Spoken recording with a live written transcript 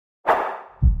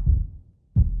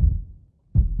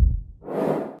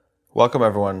Welcome,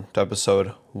 everyone, to episode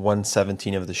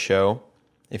 117 of the show.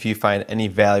 If you find any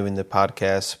value in the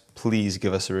podcast, please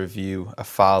give us a review, a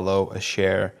follow, a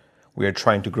share. We are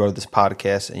trying to grow this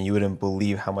podcast, and you wouldn't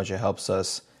believe how much it helps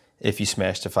us if you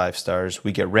smash the 5 stars.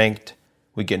 We get ranked,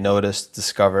 we get noticed,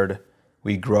 discovered,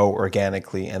 we grow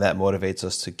organically, and that motivates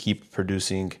us to keep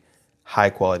producing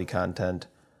high-quality content.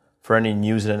 For any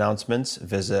news and announcements,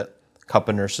 visit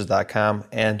cupofnurses.com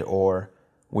and or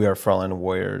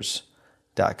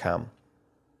wearefrontlinewarriors.com.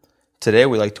 Today,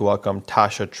 we'd like to welcome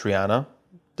Tasha Triana.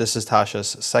 This is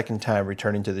Tasha's second time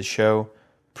returning to the show.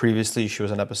 Previously, she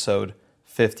was on episode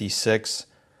 56.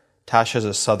 Tasha is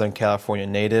a Southern California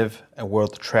native, a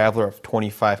world traveler of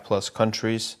 25 plus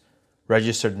countries,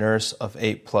 registered nurse of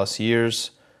 8 plus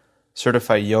years,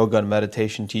 certified yoga and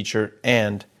meditation teacher,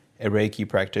 and a Reiki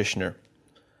practitioner.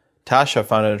 Tasha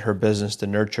founded her business, The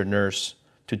Nurtured Nurse,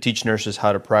 to teach nurses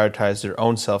how to prioritize their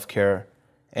own self-care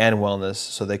and wellness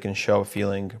so they can show up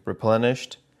feeling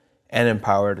replenished and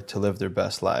empowered to live their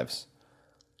best lives.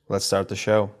 Let's start the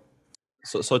show.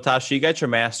 So Tasha, you got your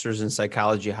master's in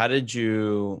psychology. How did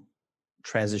you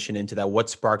transition into that? What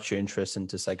sparked your interest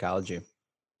into psychology?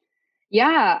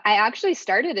 Yeah, I actually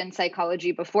started in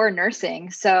psychology before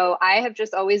nursing. So I have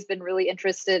just always been really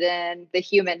interested in the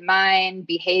human mind,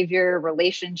 behavior,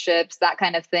 relationships, that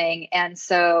kind of thing. And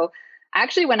so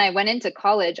actually, when I went into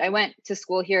college, I went to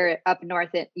school here up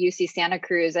north at UC Santa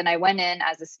Cruz, and I went in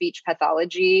as a speech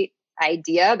pathology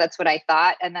idea. That's what I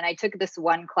thought. And then I took this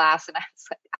one class and I was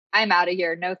like, I'm out of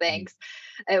here. No thanks.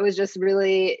 It was just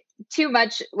really too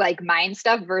much like mind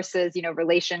stuff versus,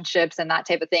 relationships and that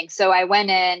type of thing. So I went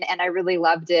in and I really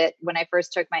loved it. When I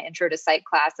first took my intro to psych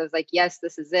class, I was like, yes,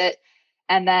 this is it.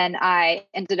 And then I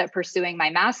ended up pursuing my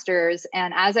master's.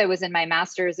 And as I was in my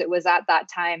master's, it was at that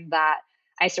time that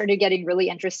I started getting really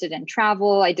interested in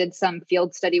travel. I did some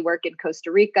field study work in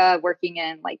Costa Rica, working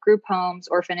in like group homes,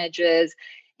 orphanages,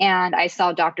 and I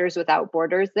saw Doctors Without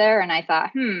Borders there. And I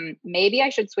thought, maybe I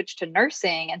should switch to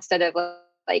nursing instead of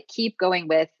like keep going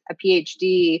with a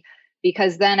PhD,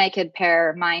 because then I could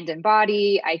pair mind and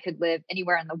body. I could live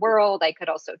anywhere in the world. I could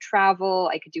also travel.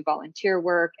 I could do volunteer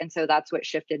work. And so that's what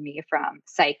shifted me from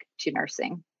psych to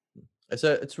nursing. It's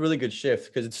a really good shift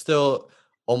because it's still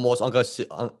almost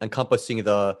encompassing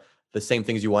the same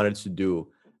things you wanted to do.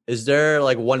 Is there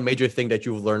like one major thing that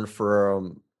you've learned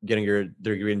from getting your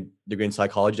degree in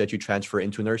psychology that you transfer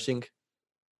into nursing?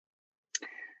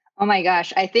 Oh my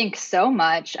gosh, I think so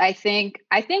much. I think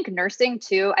nursing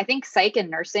too. I think psych and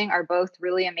nursing are both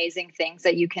really amazing things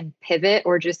that you can pivot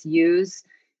or just use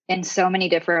in so many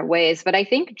different ways. But I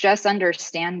think just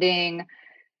understanding,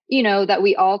 that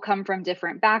we all come from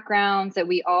different backgrounds, that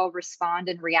we all respond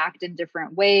and react in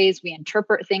different ways, we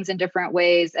interpret things in different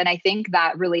ways. And I think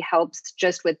that really helps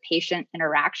just with patient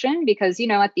interaction because,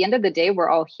 at the end of the day, we're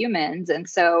all humans. And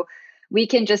so we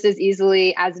can just as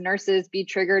easily as nurses be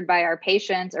triggered by our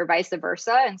patients or vice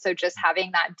versa. And so just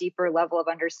having that deeper level of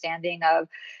understanding of,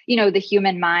 the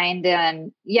human mind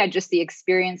and just the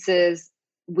experiences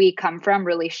we come from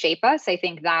really shape us. I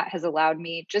think that has allowed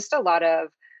me just a lot of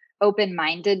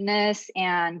open-mindedness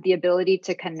and the ability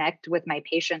to connect with my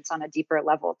patients on a deeper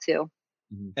level too.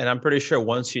 And I'm pretty sure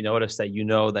once you notice that,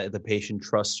 that the patient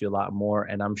trusts you a lot more.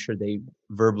 And I'm sure they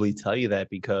verbally tell you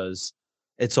that because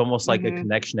it's almost like a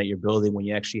connection that you're building when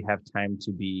you actually have time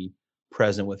to be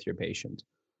present with your patient.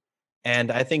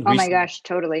 And I think oh my gosh,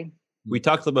 totally. We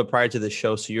talked a little bit prior to the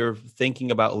show. So you're thinking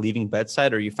about leaving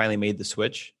bedside, or you finally made the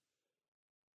switch?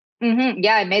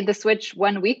 Yeah, I made the switch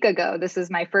 1 week ago. This is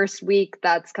my first week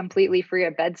that's completely free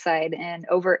of bedside in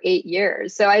over 8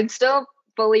 years. So I'm still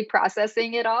fully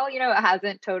processing it all. It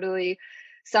hasn't totally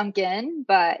sunk in,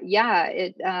 but yeah,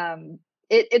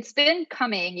 it's been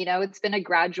coming. It's been a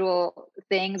gradual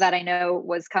thing that I know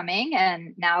was coming,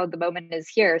 and now the moment is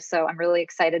here. So I'm really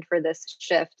excited for this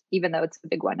shift, even though it's a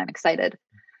big one. I'm excited.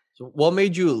 So what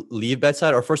made you leave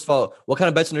bedside? Or first of all, what kind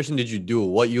of bedside nursing did you do?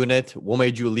 What unit? What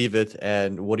made you leave it?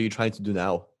 And what are you trying to do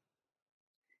now?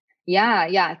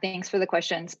 Yeah. Thanks for the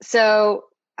questions. So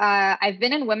I've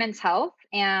been in women's health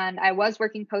and I was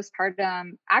working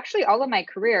postpartum actually all of my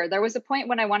career. There was a point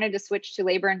when I wanted to switch to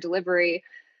labor and delivery,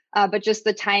 but just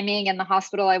the timing and the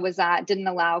hospital I was at didn't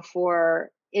allow for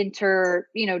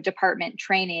department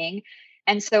training.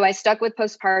 And so I stuck with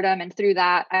postpartum, and through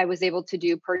that, I was able to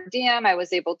do per diem. I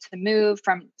was able to move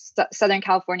from Southern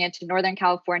California to Northern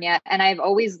California. And I've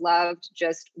always loved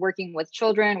just working with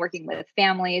children, working with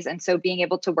families. And so being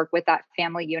able to work with that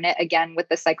family unit, again, with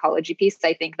the psychology piece,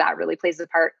 I think that really plays a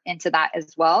part into that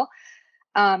as well.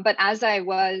 But as I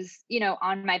was,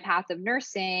 on my path of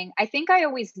nursing, I think I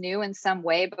always knew in some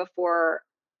way before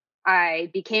I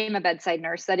became a bedside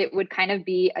nurse, that it would kind of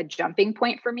be a jumping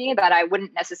point for me, that I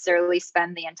wouldn't necessarily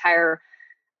spend the entire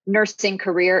nursing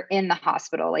career in the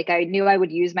hospital. Like I knew I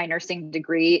would use my nursing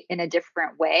degree in a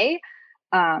different way.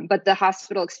 But the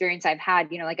hospital experience I've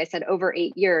had, like I said, over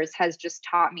 8 years has just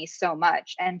taught me so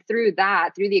much. And through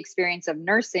the experience of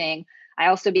nursing, I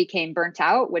also became burnt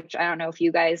out, which I don't know if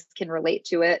you guys can relate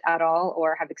to it at all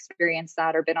or have experienced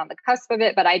that or been on the cusp of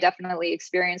it, but I definitely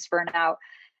experienced burnout.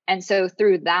 And so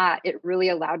through that, it really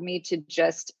allowed me to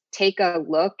just take a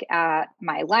look at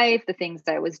my life, the things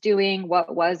that I was doing,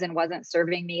 what was and wasn't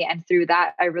serving me. And through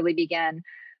that, I really began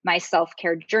my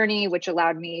self-care journey, which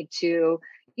allowed me to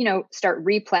start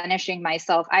replenishing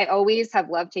myself. I always have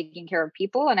loved taking care of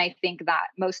people. And I think that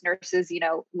most nurses,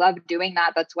 love doing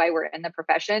that. That's why we're in the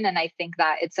profession. And I think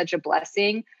that it's such a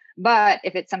blessing. But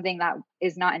if it's something that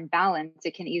is not in balance,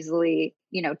 it can easily,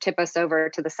 tip us over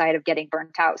to the side of getting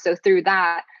burnt out. So through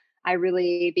that, I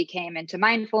really became into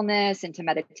mindfulness, into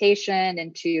meditation,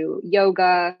 into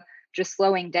yoga, just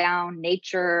slowing down,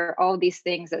 nature, all these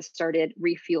things that started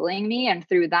refueling me. And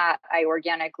through that, I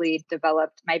organically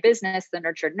developed my business, The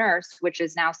Nurtured Nurse, which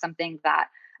is now something that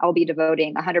I'll be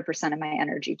devoting 100% of my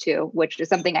energy to, which is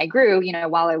something I grew,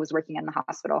 while I was working in the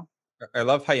hospital. I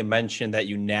love how you mentioned that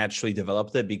you naturally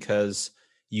developed it, because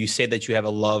you say that you have a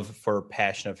love for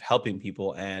passion of helping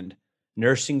people, and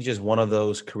nursing is just one of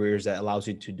those careers that allows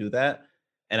you to do that.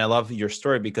 And I love your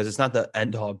story because it's not the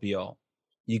end all be all.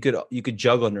 You could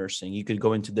juggle nursing. You could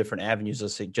go into different avenues.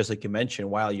 Just like you mentioned,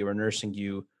 while you were nursing,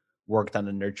 you worked on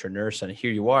the Nurture Nurse, and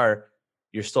here you are.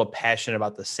 You're still passionate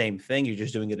about the same thing. You're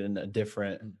just doing it in a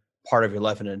different part of your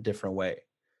life in a different way.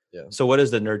 Yeah. So, what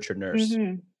is the Nurture Nurse?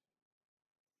 Mm-hmm.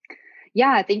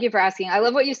 Yeah, thank you for asking. I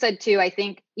love what you said too. I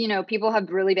think, people have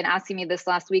really been asking me this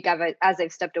last week as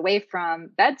I've stepped away from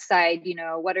bedside,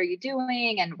 what are you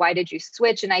doing and why did you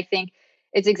switch? And I think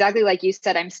it's exactly like you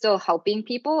said, I'm still helping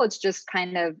people. It's just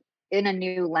kind of in a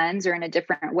new lens or in a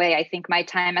different way. I think my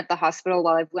time at the hospital,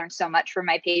 while I've learned so much from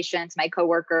my patients, my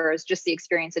coworkers, just the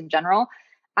experience in general,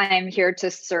 I'm here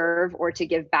to serve or to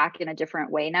give back in a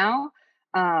different way now.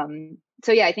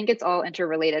 So yeah, I think it's all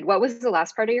interrelated. What was the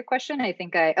last part of your question?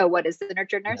 What is the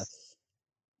Nurtured Nurse? Yes.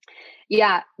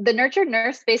 Yeah, the Nurtured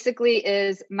Nurse basically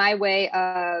is my way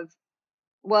of,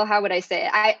 well, how would I say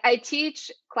it? I teach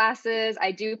classes,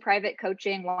 I do private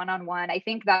coaching one-on-one. I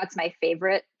think that's my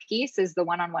favorite piece, is the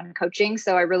one-on-one coaching.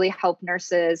 So I really help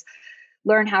nurses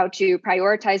learn how to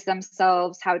prioritize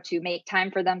themselves, how to make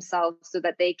time for themselves so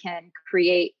that they can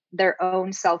create their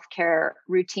own self-care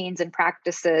routines and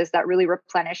practices that really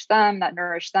replenish them, that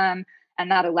nourish them,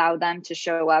 and that allow them to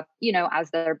show up, as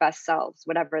their best selves,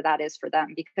 whatever that is for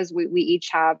them, because we each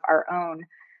have our own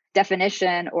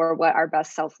definition or what our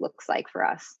best self looks like for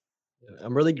us.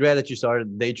 I'm really glad that you started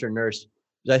Nature Nurse,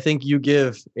 because I think you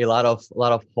give a lot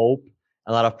of hope,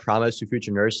 a lot of promise to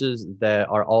future nurses that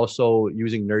are also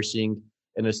using nursing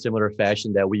in a similar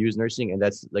fashion that we use nursing. And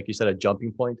that's, like you said, a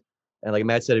jumping point. And like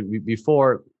Matt said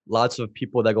before, lots of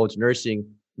people that go into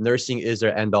nursing is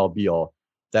their end all be all.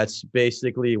 That's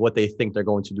basically what they think they're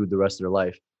going to do the rest of their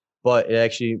life. But it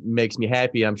actually makes me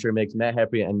happy. I'm sure it makes Matt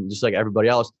happy. And just like everybody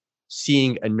else,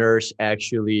 seeing a nurse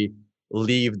actually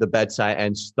leave the bedside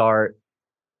and start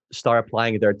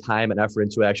applying their time and effort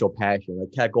into actual passion.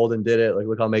 Like Kat Golden did it. Like,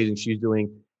 look how amazing she's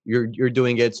doing. You're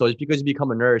doing it. So it's because you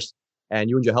become a nurse and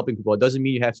you enjoy helping people, it doesn't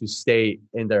mean you have to stay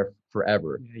in there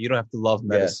forever. You don't have to love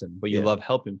medicine, but you love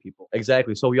helping people.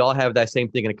 Exactly. So we all have that same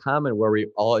thing in common, where we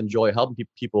all enjoy helping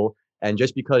people. And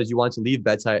just because you want to leave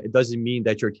bedside, it doesn't mean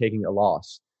that you're taking a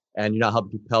loss and you're not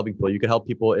helping people. You can help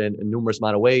people in numerous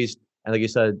amount of ways. And like you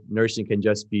said, nursing can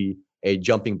just be a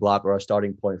jumping block or a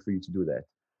starting point for you to do that.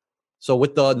 So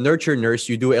with the Nurture Nurse,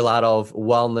 you do a lot of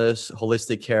wellness,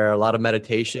 holistic care, a lot of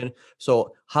meditation.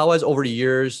 So how has over the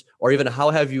years, or even how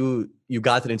have you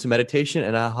gotten into meditation,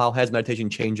 and how has meditation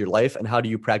changed your life, and how do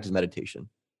you practice meditation?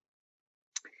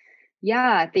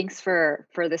 Yeah, thanks for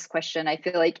this question. I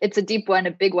feel like it's a deep one,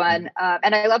 a big one.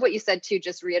 And I love what you said too,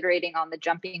 just reiterating on the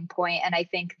jumping point. And I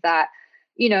think that,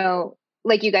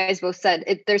 like you guys both said,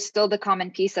 there's still the common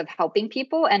piece of helping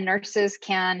people, and nurses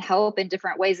can help in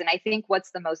different ways. And I think what's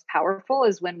the most powerful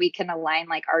is when we can align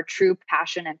like our true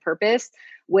passion and purpose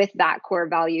with that core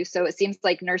value. So it seems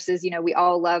like nurses, we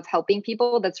all love helping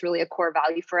people. That's really a core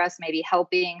value for us, maybe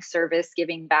helping, service,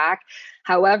 giving back.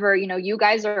 However, you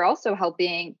guys are also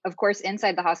helping, of course,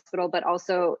 inside the hospital, but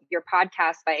also your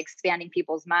podcast by expanding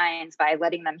people's minds, by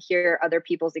letting them hear other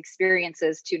people's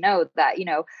experiences, to know that,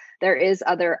 there is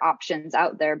other options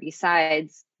out there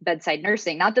besides bedside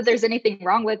nursing. Not that there's anything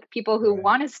wrong with people who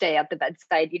want to stay at the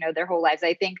bedside, their whole lives.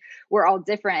 I think we're all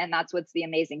different. And that's what's the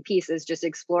amazing piece, is just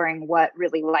exploring what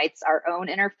really lights our own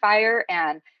inner fire.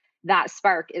 And that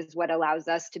spark is what allows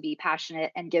us to be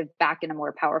passionate and give back in a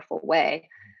more powerful way.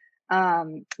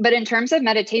 But in terms of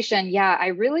meditation, yeah, I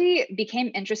really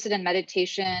became interested in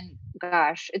meditation.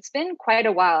 Gosh, it's been quite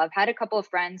a while. I've had a couple of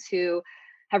friends who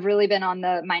have really been on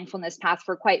the mindfulness path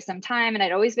for quite some time. And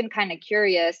I'd always been kind of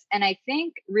curious. And I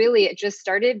think really it just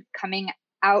started coming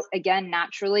out again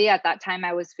naturally. At that time,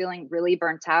 I was feeling really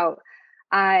burnt out.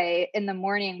 I, in the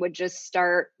morning, would just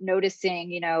start noticing,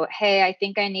 hey, I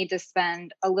think I need to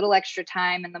spend a little extra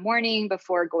time in the morning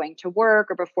before going to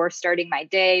work or before starting my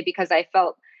day, because I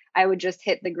felt I would just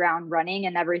hit the ground running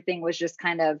and everything was just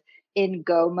kind of in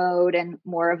go mode and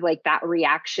more of like that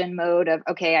reaction mode of,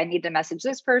 okay, I need to message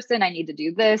this person, I need to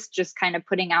do this, just kind of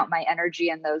putting out my energy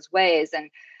in those ways. And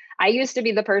I used to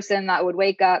be the person that would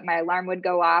wake up, my alarm would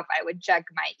go off, I would check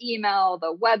my email,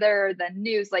 the weather, the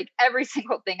news, like every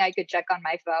single thing I could check on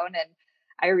my phone. And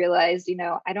I realized,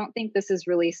 I don't think this is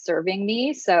really serving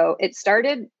me. So it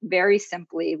started very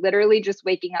simply, literally just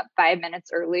waking up 5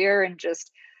 minutes earlier and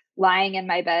just lying in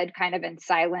my bed kind of in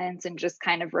silence and just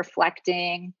kind of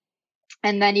reflecting.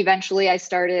 And then eventually I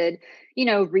started,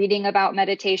 reading about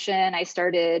meditation. I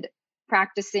started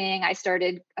practicing. I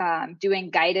started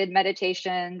doing guided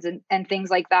meditations and things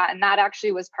like that. And that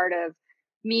actually was part of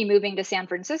me moving to San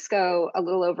Francisco a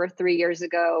little over 3 years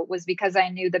ago, was because I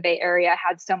knew the Bay Area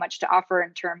had so much to offer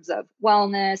in terms of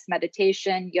wellness,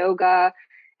 meditation, yoga.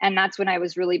 And that's when I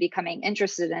was really becoming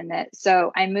interested in it.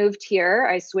 So I moved here.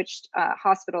 I switched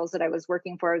hospitals that I was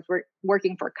working for. I was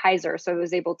working for Kaiser. So I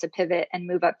was able to pivot and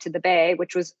move up to the Bay,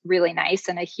 which was really nice.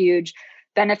 And a huge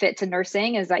benefit to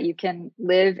nursing is that you can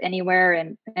live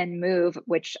anywhere and move,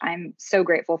 which I'm so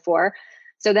grateful for.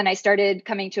 So then I started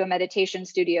coming to a meditation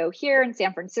studio here in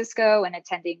San Francisco and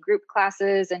attending group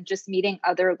classes and just meeting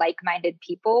other like-minded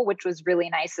people, which was really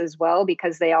nice as well,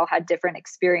 because they all had different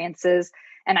experiences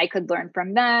and I could learn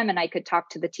from them and I could talk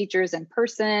to the teachers in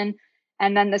person.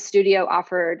 And then the studio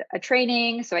offered a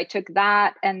training. So I took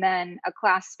that, and then a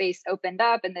class space opened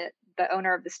up and the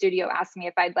owner of the studio asked me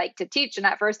if I'd like to teach. And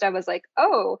at first I was like,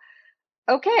 oh,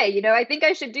 okay, I think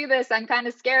I should do this. I'm kind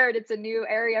of scared. It's a new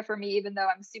area for me, even though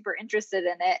I'm super interested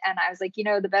in it. And I was like,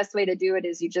 the best way to do it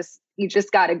is you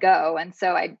just got to go. And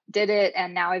so I did it.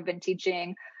 And now I've been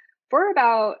teaching for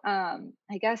about,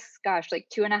 I guess, like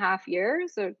 2.5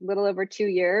 years, or a little over 2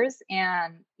 years.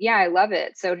 And yeah, I love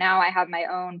it. So now I have my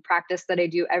own practice that I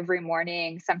do every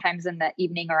morning, sometimes in the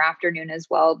evening or afternoon as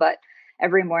well. But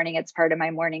every morning it's part of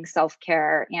my morning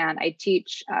self-care. And I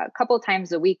teach a couple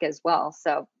times a week as well.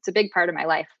 So it's a big part of my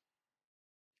life.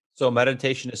 So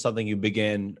meditation is something you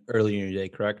begin early in your day,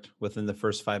 correct? Within the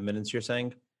first 5 minutes, you're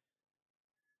saying?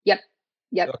 Yep.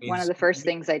 Okay, One of the first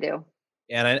things I do.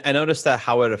 And I noticed that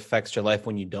how it affects your life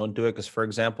when you don't do it. Because, for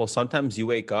example, sometimes you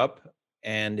wake up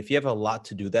and if you have a lot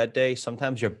to do that day,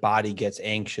 sometimes your body gets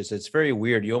anxious. It's very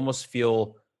weird. You almost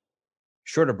feel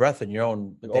short of breath in your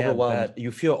own overwhelmed. bed. You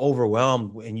feel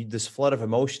overwhelmed and this flood of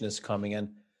emotion is coming. And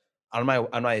on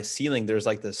my ceiling, there's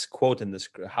like this quote in this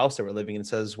house that we're living in. It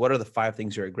says, "What are the 5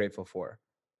 things you're grateful for?"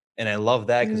 And I love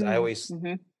that because I always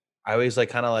like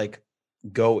kind of like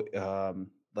go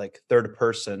like third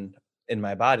person in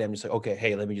my body. I'm just like, okay,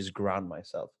 hey, let me just ground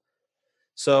myself.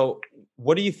 So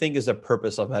what do you think is the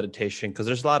purpose of meditation? Because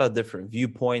there's a lot of different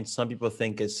viewpoints. Some people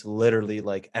think it's literally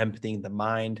like emptying the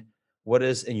mind. What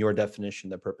is, in your definition,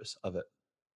 the purpose of it?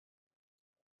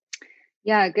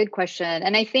 Yeah, good question.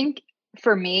 And I think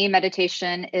for me,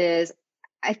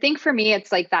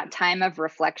 it's like that time of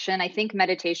reflection. I think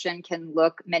meditation can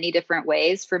look many different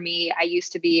ways. For me, I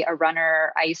used to be a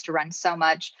runner. I used to run so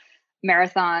much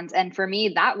marathons. And for me,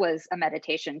 that was a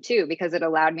meditation too, because it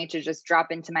allowed me to just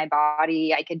drop into my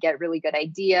body. I could get really good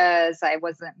ideas. I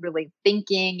wasn't really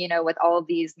thinking, with all of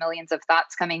these millions of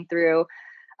thoughts coming through.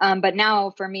 But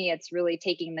now for me, it's really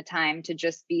taking the time to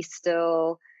just be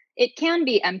still. It can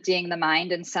be emptying the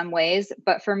mind in some ways,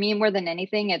 but for me, more than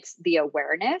anything, it's the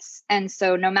awareness. And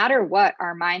so no matter what,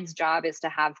 our mind's job is to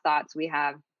have thoughts. We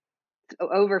have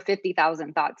over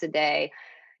 50,000 thoughts a day,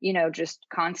 just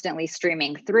constantly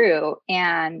streaming through.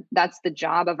 And that's the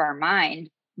job of our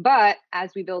mind. But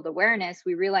as we build awareness,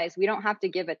 we realize we don't have to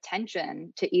give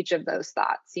attention to each of those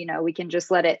thoughts. We can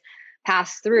just let it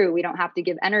pass through. We don't have to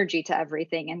give energy to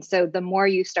everything. And so the more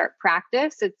you start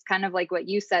practice, it's kind of like what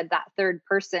you said, that third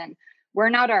person. We're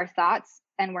not our thoughts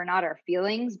and we're not our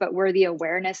feelings, but we're the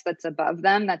awareness that's above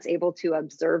them, that's able to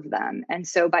observe them. And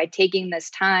so by taking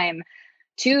this time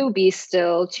to be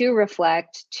still, to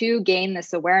reflect, to gain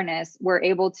this awareness, we're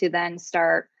able to then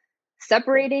start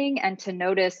separating and to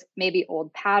notice maybe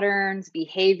old patterns,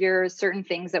 behaviors, certain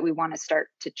things that we want to start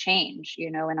to change,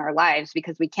 in our lives,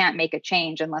 because we can't make a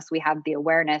change unless we have the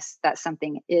awareness that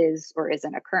something is or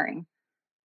isn't occurring.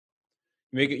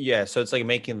 Yeah, so it's like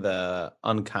making the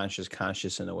unconscious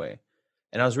conscious in a way.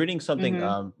 And I was reading something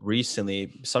Mm-hmm.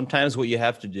 recently. Sometimes what you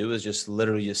have to do is just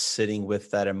literally just sitting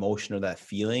with that emotion or that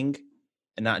feeling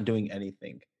and not doing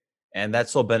anything. And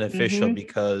that's so beneficial Mm-hmm.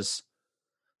 because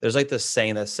there's like this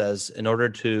saying that says, in order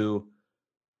to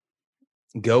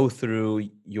go through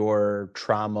your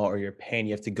trauma or your pain,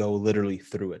 you have to go literally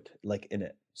through it, like in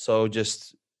it. So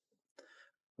just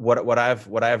what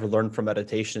I've learned from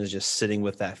meditation is just sitting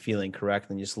with that feeling,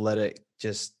 correct, and just let it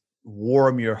just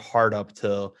warm your heart up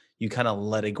till you kind of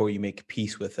let it go. You make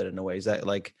peace with it in a way. Is that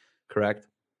like correct?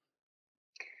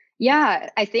 Yeah,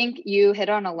 I think you hit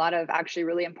on a lot of actually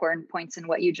really important points in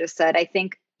what you just said. I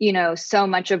think, so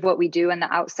much of what we do in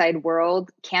the outside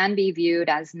world can be viewed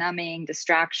as numbing,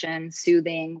 distraction,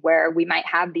 soothing, where we might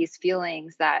have these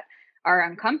feelings that are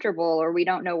uncomfortable or we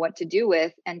don't know what to do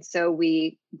with. And so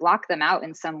we block them out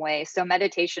in some way. So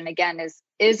meditation again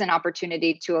is an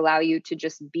opportunity to allow you to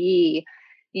just be,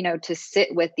 to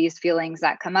sit with these feelings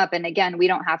that come up. And again, we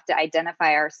don't have to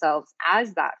identify ourselves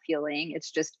as that feeling. It's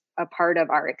just a part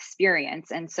of our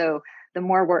experience. And so the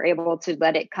more we're able to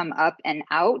let it come up and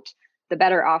out, the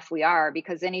better off we are,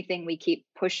 because anything we keep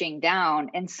pushing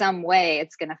down in some way,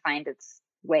 it's going to find its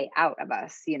way out of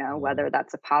us, Yeah. whether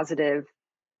that's a positive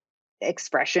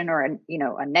expression or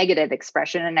a negative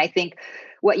expression. And I think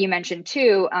what you mentioned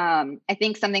too, I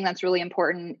think something that's really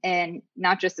important in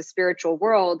not just the spiritual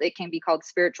world, it can be called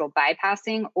spiritual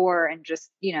bypassing, or in just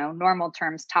normal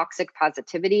terms, toxic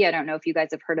positivity. I don't know if you guys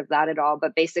have heard of that at all,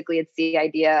 but basically it's the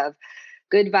idea of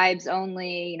good vibes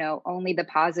only, only the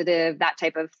positive, that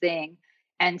type of thing.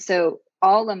 And so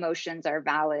all emotions are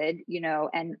valid,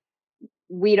 and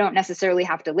we don't necessarily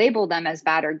have to label them as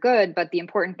bad or good, but the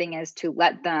important thing is to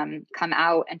let them come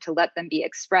out and to let them be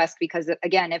expressed. Because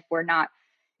again, if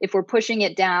we're pushing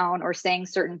it down or saying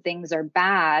certain things are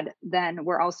bad, then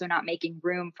we're also not making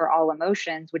room for all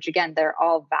emotions, which again, they're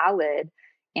all valid.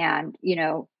 And,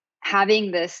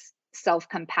 having this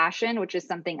self-compassion, which is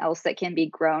something else that can be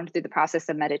grown through the process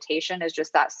of meditation, is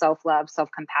just that self-love,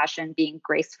 self-compassion, being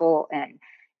graceful and,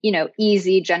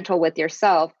 easy, gentle with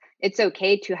yourself. It's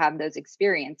okay to have those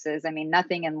experiences. I mean,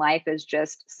 nothing in life is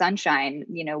just sunshine.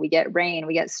 We get rain,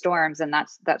 we get storms, and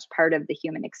that's part of the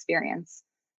human experience.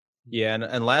 Yeah,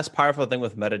 and last powerful thing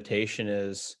with meditation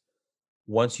is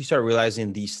once you start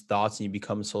realizing these thoughts and you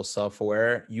become so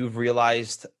self-aware, you've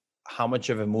realized how much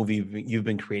of a movie you've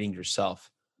been creating yourself.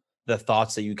 The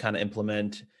thoughts that you kind of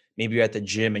implement. Maybe you're at the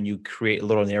gym and you create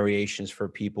little narrations for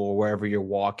people or wherever you're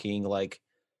walking. Like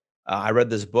I read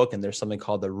this book and there's something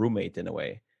called the roommate in a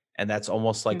way. And that's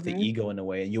almost like the Hmm. ego in a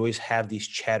way. And you always have these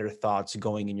chatter thoughts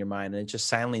going in your mind and it's just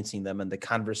silencing them and the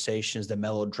conversations, the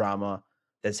melodrama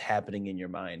that's happening in your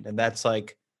mind. And that's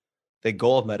like the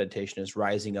goal of meditation is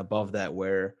rising above that,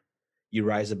 where you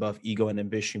rise above ego and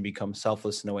ambition, become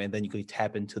selfless in a way. And then you can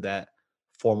tap into that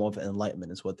form of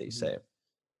enlightenment is what they say.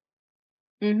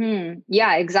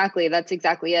 Yeah, exactly. That's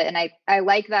exactly it. And I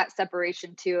like that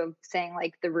separation too, of saying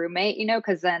like the roommate,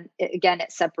 because then again,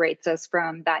 it separates us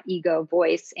from that ego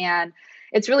voice. And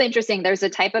it's really interesting. There's a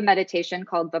type of meditation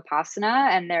called Vipassana,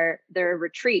 and there are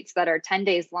retreats that are 10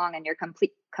 days long and you're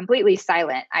completely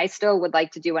silent. I still would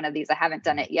like to do one of these. I haven't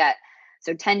done it yet.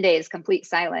 So 10 days, complete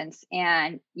silence,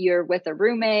 and you're with a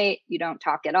roommate, you don't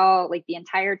talk at all, like the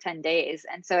entire 10 days.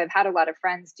 And so I've had a lot of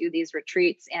friends do these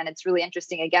retreats, and it's really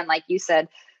interesting. Again, like you said,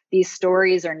 these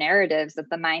stories or narratives that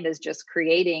the mind is just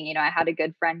creating. I had a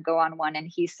good friend go on one, and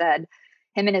he said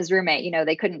him and his roommate,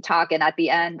 they couldn't talk. And at the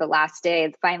end, the last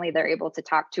day, finally they're able to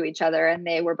talk to each other. And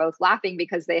they were both laughing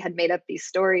because they had made up these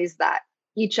stories that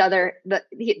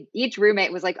each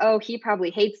roommate was like, oh, he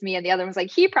probably hates me, and the other was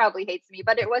like, he probably hates me,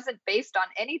 but it wasn't based on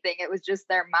anything. It was just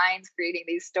their minds creating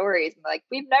these stories, and like,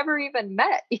 we've never even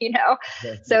met.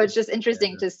 So it's just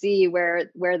interesting Yeah. to see where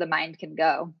the mind can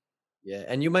go. Yeah.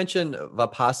 And you mentioned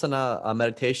Vipassana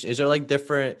meditation. Is there like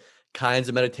different kinds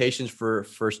of meditations for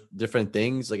different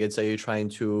things? Like, let's say you're trying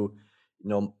to,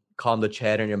 calm the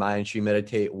chatter in your mind. Should you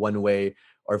meditate one way?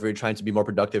 Or if you're trying to be more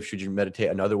productive, should you meditate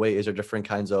another way? Is there different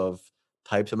kinds of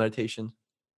types of meditation?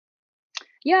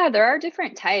 Yeah, there are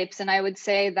different types. And I would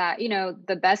say that,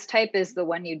 the best type is the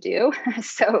one you do.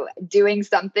 So doing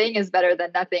something is better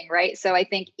than nothing, right? So I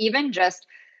think even just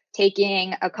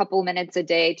taking a couple minutes a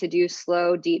day to do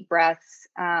slow, deep breaths.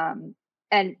 And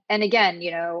again,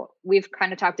 we've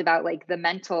kind of talked about like the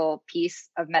mental piece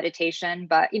of meditation,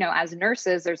 but as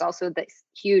nurses, there's also this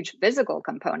huge physical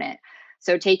component.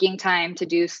 So taking time to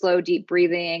do slow, deep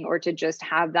breathing or to just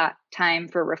have that time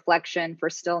for reflection,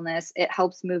 for stillness, it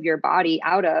helps move your body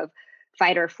out of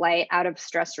fight or flight, out of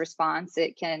stress response.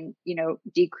 It can,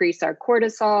 decrease our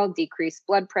cortisol, decrease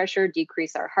blood pressure,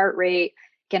 decrease our heart rate,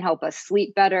 can help us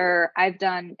sleep better. I've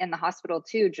done in the hospital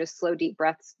too, just slow, deep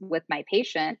breaths with my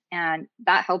patient, and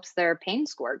that helps their pain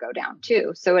score go down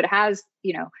too. So it has,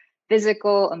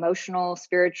 physical, emotional,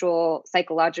 spiritual,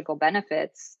 psychological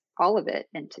benefits, all of it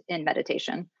in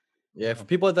meditation. Yeah, for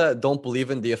people that don't believe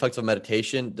in the effects of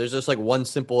meditation, there's just like one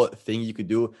simple thing you could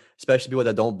do, especially people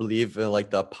that don't believe in like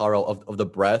the power of the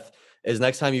breath, is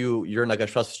next time you're in like a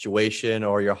stressful situation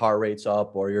or your heart rate's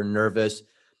up or you're nervous,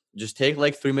 just take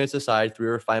like 3 minutes aside, 3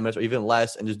 or 5 minutes or even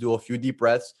less, and just do a few deep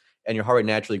breaths and your heart rate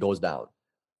naturally goes down.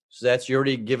 So that's you're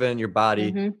already giving your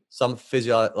body some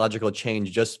physiological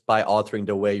change just by altering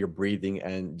the way you're breathing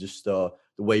and just the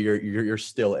way you're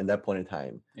still in that point in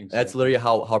time. Exactly. That's literally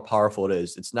how powerful it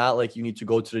is. It's not like you need to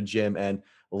go to the gym and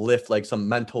lift like some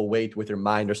mental weight with your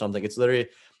mind or something. It's literally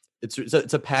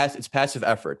it's passive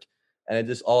effort, and it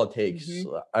just all it takes.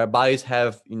 Our bodies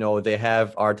have they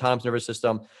have our autonomous nervous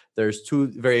system. There's two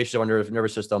variations of our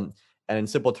nervous system, and in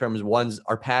simple terms, one's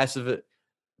our passive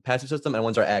system and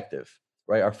one's our active.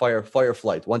 Right, our fire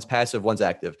flight. One's passive, one's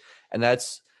active, and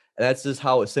that's just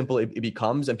how simple it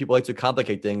becomes. And people like to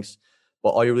complicate things, but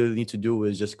all you really need to do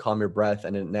is just calm your breath,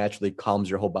 and it naturally calms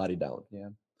your whole body down. Yeah.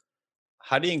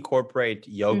 How do you incorporate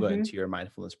yoga into your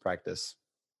mindfulness practice?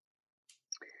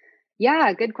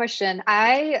 Yeah, good question.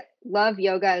 I love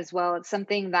yoga as well. It's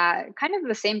something that kind of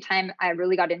the same time I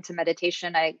really got into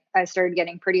meditation, I started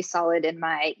getting pretty solid in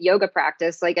my yoga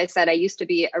practice. Like I said, I used to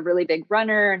be a really big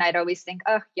runner and I'd always think,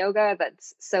 oh, yoga,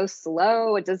 that's so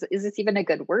slow. Is this even a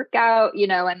good workout?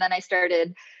 And then I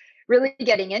started really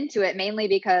getting into it, mainly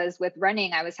because with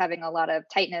running, I was having a lot of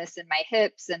tightness in my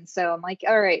hips. And so I'm like,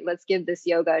 all right, let's give this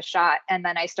yoga a shot. And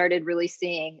then I started really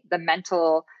seeing the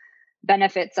mental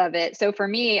benefits of it. So for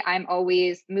me,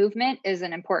 movement is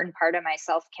an important part of my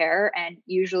self-care. And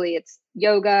usually it's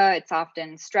yoga, it's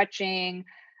often stretching.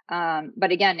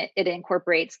 But again, it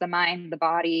incorporates the mind, the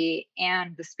body,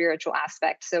 and the spiritual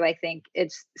aspect. So I think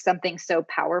it's something so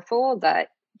powerful that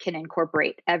can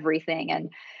incorporate everything.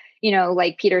 And,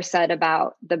 like Peter said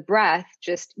about the breath,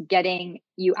 just getting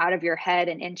you out of your head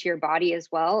and into your body as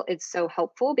well. It's so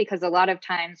helpful because a lot of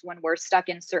times when we're stuck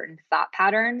in certain thought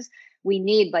patterns, we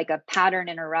need like a pattern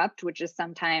interrupt, which is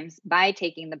sometimes by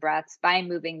taking the breaths, by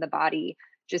moving the body,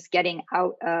 just getting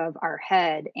out of our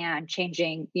head and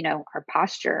changing, our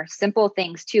posture. Simple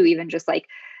things too, even just like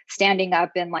standing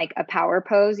up in like a power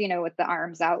pose, with the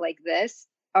arms out like this.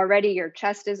 Already your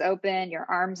chest is open, your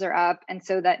arms are up. And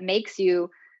so that makes you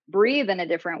breathe in a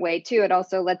different way too. It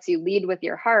also lets you lead with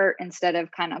your heart instead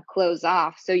of kind of close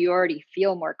off. So you already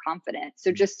feel more confident.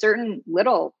 So just certain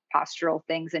little postural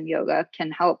things in yoga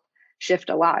can help shift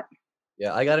a lot.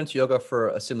 Yeah, I got into yoga for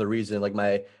a similar reason. Like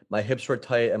my hips were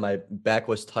tight and my back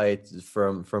was tight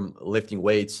from lifting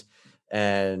weights,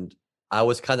 and I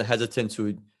was kind of hesitant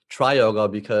to try yoga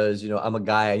because I'm a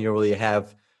guy and you don't really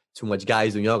have too much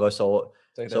guys doing yoga. So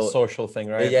it's like a social thing,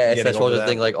 right? Yeah, it's that social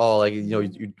thing. Like, oh, like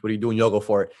what are you doing yoga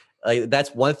for? Like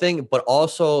that's one thing, but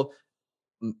also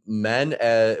men,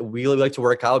 we like to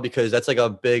work out because that's like a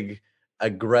big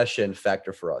aggression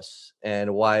factor for us,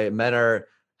 and why men are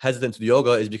hesitant to do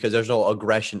yoga is because there's no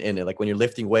aggression in it. Like when you're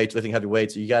lifting heavy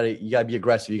weights, you gotta be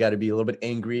aggressive. You gotta be a little bit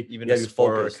angry. Even a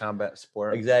sport or combat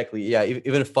sport. Exactly. Yeah.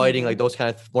 Even fighting, like those kind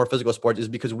of more physical sports, is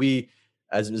because we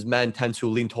as men tend to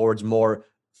lean towards more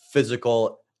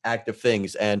physical, active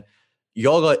things. And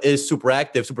yoga is super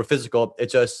active, super physical.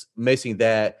 It's just missing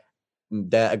that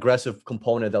aggressive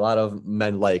component that a lot of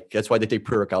men like. That's why they take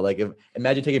pre-workout. Like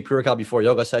imagine taking pre-workout before a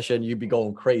yoga session, you'd be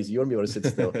going crazy. You wouldn't be able to sit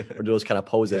still or do those kind of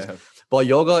poses. Yeah. But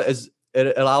yoga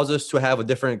it allows us to have a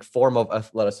different form of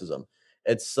athleticism.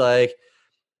 It's like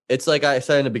I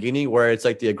said in the beginning, where it's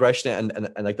like the aggression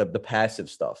and like the passive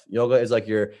stuff. Yoga is like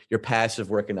your passive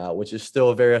working out, which is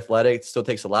still very athletic. It still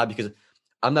takes a lot because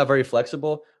I'm not very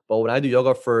flexible. But when I do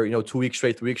yoga for 2 weeks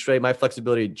straight, 3 weeks straight, my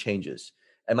flexibility changes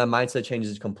and my mindset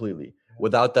changes completely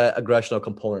without that aggressional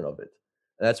component of it.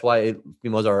 And that's why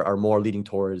females are more leading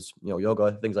towards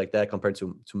yoga, things like that, compared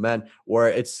to men, where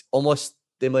it's almost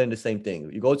stimulating the same thing.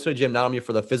 You go to the gym not only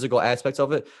for the physical aspects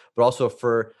of it, but also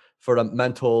for the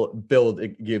mental build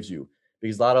it gives you.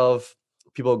 Because a lot of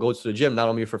people go to the gym not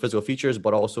only for physical features,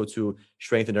 but also to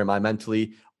strengthen their mind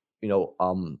mentally,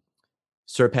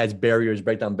 surpass barriers,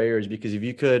 break down barriers. Because if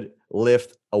you could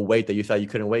lift a weight that you thought you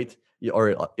couldn't weight,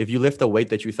 or if you lift a weight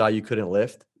that you thought you couldn't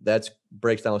lift, that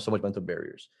breaks down so much mental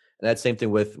barriers. And that's same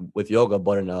thing with yoga,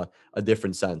 but in a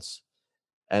different sense.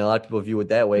 and a lot of people view it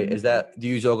that way. Is that, do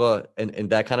you use yoga in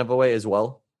that kind of a way as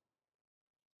well?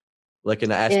 Like in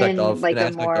the aspect In of, like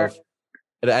a more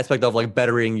like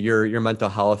bettering your mental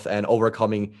health and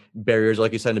overcoming barriers,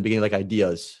 like you said in the beginning, like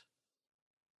ideas.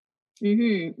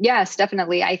 Yes,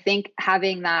 definitely. I think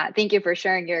having that, thank you for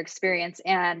sharing your experience.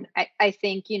 And I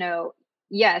think,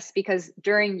 yes, because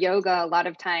during yoga, a lot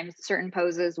of times certain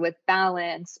poses with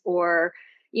balance or,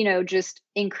 just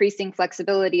increasing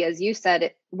flexibility, as you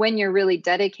said, when you're really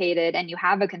dedicated and you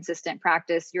have a consistent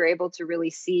practice, you're able to really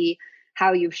see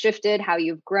how you've shifted, how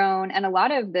you've grown. And a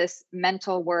lot of this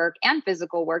mental work and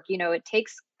physical work, it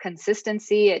takes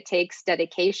consistency, it takes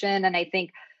dedication. And I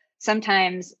think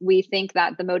sometimes we think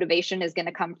that the motivation is going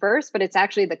to come first, but it's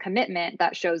actually the commitment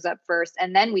that shows up first.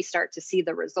 And then we start to see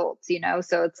the results.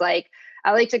 So it's like,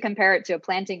 I like to compare it to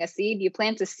planting a seed. You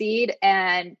plant a seed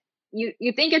and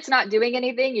you think it's not doing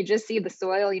anything. You just see the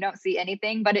soil, you don't see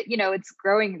anything, but it's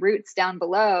growing roots down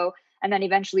below. And then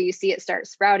eventually you see it start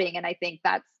sprouting. And I think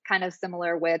that's kind of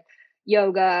similar with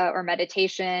yoga or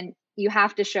meditation. You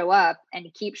have to show up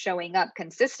and keep showing up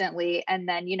consistently. And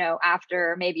then,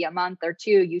 after maybe a month or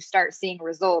two, you start seeing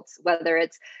results, whether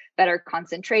it's better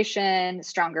concentration,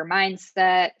 stronger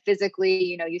mindset,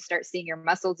 physically, you start seeing your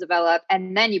muscles develop,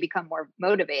 and then you become more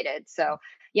motivated. So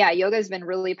yeah, yoga has been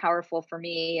really powerful for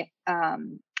me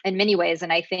in many ways.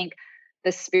 And I think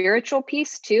the spiritual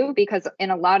piece too, because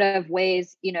in a lot of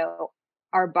ways,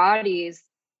 our bodies,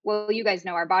 well, you guys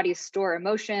know our bodies store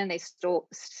emotion,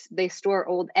 they store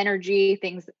old energy,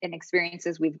 things and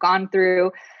experiences we've gone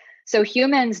through. So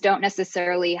humans don't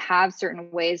necessarily have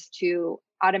certain ways to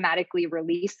automatically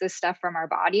release this stuff from our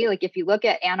body. Like if you look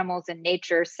at animals in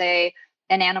nature, say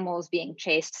an animal is being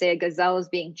chased, say a gazelle is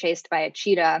being chased by a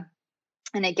cheetah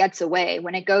and it gets away.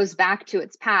 When it goes back to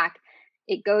its pack,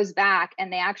 it goes back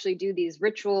and they actually do these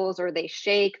rituals, or they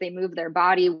shake, they move their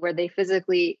body where they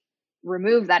physically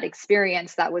remove that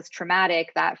experience that was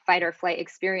traumatic, that fight or flight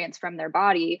experience from their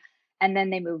body, and then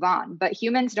they move on. But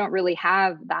humans don't really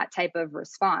have that type of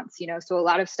response, so a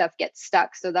lot of stuff gets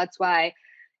stuck. So that's why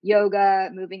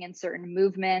yoga, moving in certain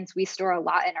movements, we store a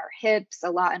lot in our hips, a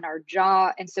lot in our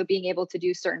jaw. And so being able to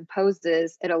do certain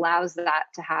poses, it allows that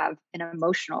to have an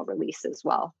emotional release as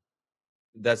well.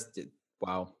 That's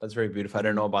wow. That's very beautiful. I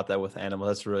didn't know Mhm. about that with animals.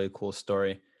 That's a really cool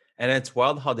story. And it's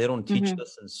wild how they don't teach Mhm.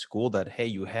 us in school that, hey,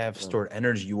 you have Yeah. stored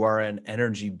energy. You are an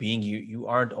energy being. You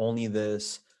aren't only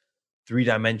this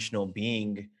three-dimensional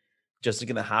being. Just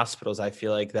like in the hospitals, I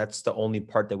feel like that's the only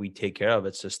part that we take care of.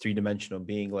 It's just three-dimensional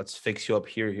being. Let's fix you up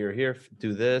here, here, here,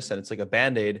 do this. And it's like a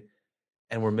band-aid,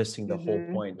 and we're missing the whole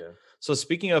Mhm. point. Yeah. So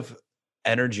speaking of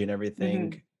energy and Mhm.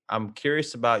 everything, I'm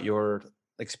curious about your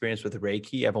experience with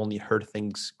Reiki. I've only heard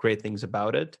great things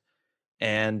about it.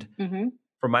 And Mhm.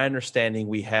 from my understanding,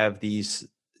 we have these,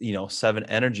 7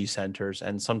 energy centers,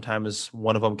 and sometimes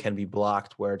one of them can be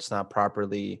blocked where it's not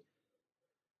properly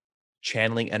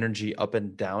channeling energy up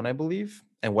and down, I believe.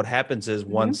 And what happens is Mhm.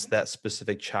 once that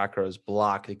specific chakra is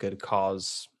blocked, it could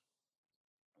cause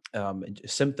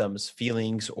symptoms,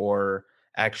 feelings, or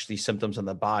actually symptoms on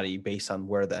the body based on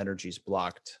where the energy is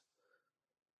blocked.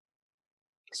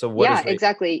 So what Yeah, is Reiki?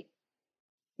 exactly.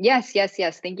 Yes, yes,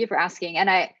 yes. Thank you for asking. And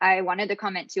I wanted to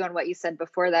comment too on what you said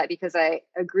before that, because I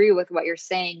agree with what you're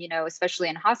saying. Especially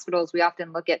in hospitals, we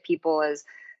often look at people as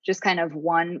just kind of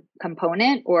one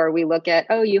component, or we look at,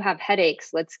 oh, you have headaches,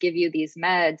 let's give you these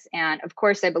meds. And of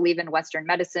course, I believe in Western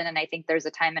medicine, and I think there's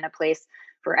a time and a place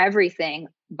for everything.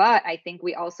 But I think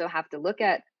we also have to look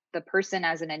at the person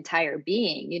as an entire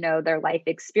being, their life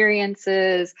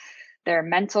experiences, their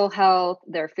mental health,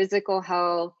 their physical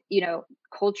health,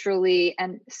 culturally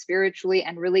and spiritually,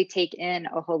 and really take in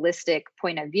a holistic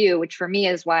point of view, which for me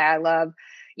is why I love,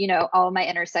 all my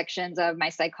intersections of my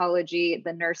psychology,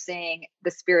 the nursing,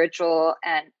 the spiritual,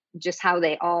 and just how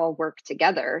they all work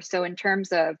together. So in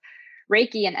terms of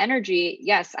Reiki and energy,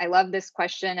 yes, I love this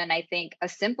question. And I think a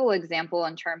simple example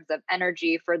in terms of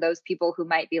energy for those people who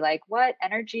might be like, what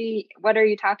energy? What are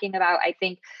you talking about? I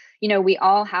think, we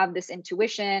all have this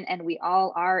intuition and we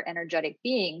all are energetic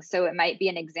beings. So it might be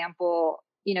an example,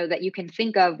 that you can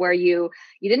think of where you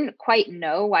didn't quite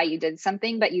know why you did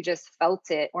something, but you just felt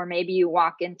it. Or maybe you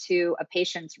walk into a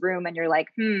patient's room and you're like,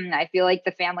 I feel like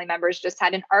the family members just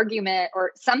had an argument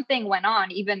or something went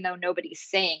on, even though nobody's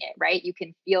saying it, right? You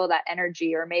can feel that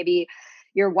energy. Or maybe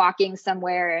you're walking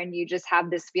somewhere and you just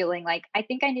have this feeling like, I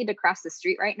think I need to cross the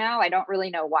street right now. I don't really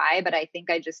know why, but I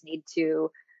think I just need to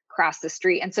cross the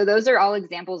street. And so those are all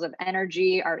examples of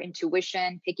energy, our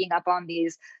intuition, picking up on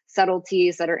these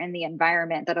subtleties that are in the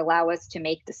environment that allow us to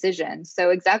make decisions.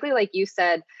 So exactly like you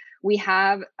said, we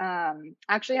have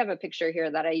actually have a picture here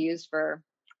that I use for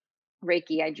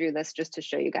Reiki. I drew this just to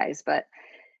show you guys, but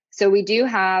so we do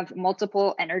have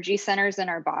multiple energy centers in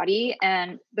our body,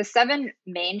 and the 7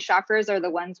 main chakras are the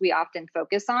ones we often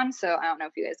focus on. So I don't know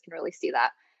if you guys can really see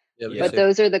that, but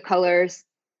those are the colors.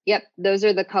 Yep. Those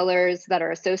are the colors that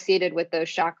are associated with those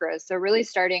chakras. So really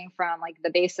starting from like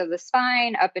the base of the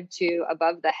spine up into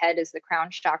above the head is the crown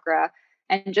chakra.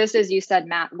 And just as you said,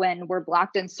 Matt, when we're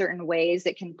blocked in certain ways,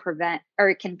 it can present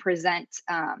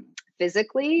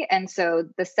physically. And so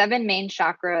the 7 main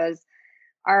chakras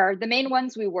are the main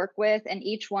ones we work with, and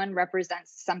each one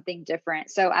represents something different.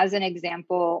 So as an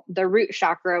example, the root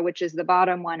chakra, which is the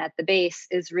bottom one at the base,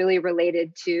 is really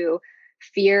related to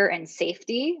fear and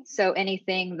safety. So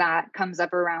anything that comes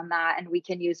up around that, and we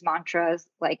can use mantras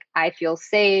like, I feel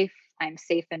safe, I'm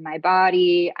safe in my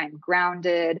body, I'm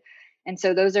grounded. And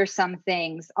so those are some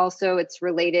things. Also, it's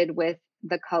related with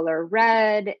the color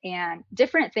red and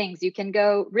different things. You can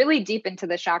go really deep into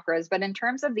the chakras, but in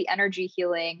terms of the energy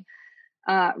healing,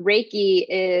 Reiki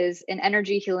is an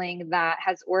energy healing that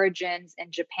has origins in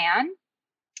Japan.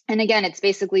 And again, it's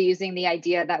basically using the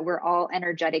idea that we're all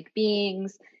energetic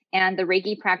beings. And the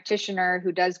Reiki practitioner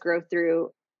who does go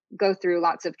through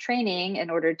lots of training in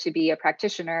order to be a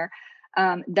practitioner,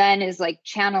 then is like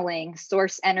channeling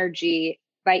source energy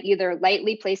by either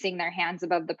lightly placing their hands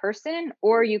above the person,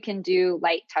 or you can do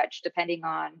light touch depending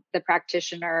on the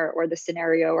practitioner or the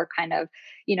scenario, or kind of,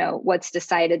 what's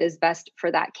decided is best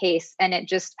for that case. And it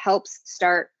just helps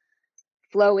start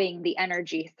flowing the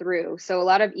energy through. So a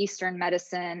lot of Eastern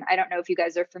medicine, I don't know if you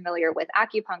guys are familiar with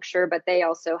acupuncture, but they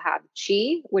also have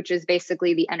qi, which is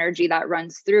basically the energy that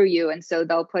runs through you. And so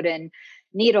they'll put in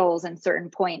needles and certain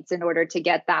points in order to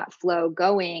get that flow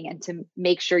going and to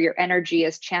make sure your energy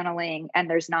is channeling and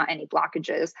there's not any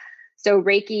blockages. So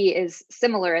Reiki is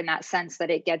similar in that sense,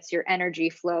 that it gets your energy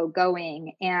flow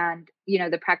going. And,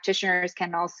 the practitioners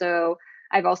can also,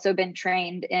 I've also been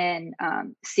trained in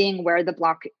seeing where the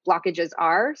blockages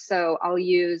are. So I'll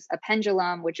use a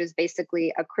pendulum, which is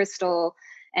basically a crystal,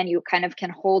 and you kind of can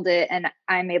hold it. And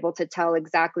I'm able to tell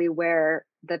exactly where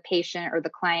the patient or the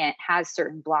client has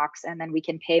certain blocks. And then we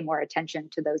can pay more attention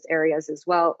to those areas as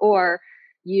well, or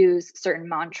use certain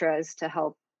mantras to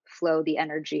help flow the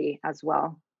energy as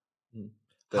well.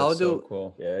 That's so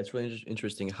cool. Yeah, it's really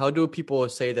interesting. How do people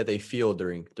say that they feel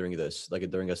during this,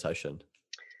 like during a session?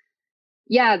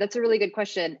 Yeah, that's a really good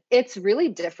question. It's really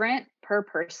different per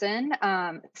person.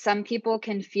 Some people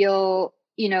can feel,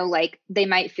 like they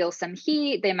might feel some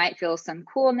heat, they might feel some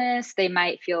coolness, they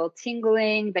might feel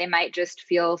tingling, they might just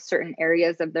feel certain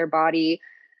areas of their body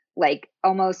like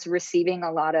almost receiving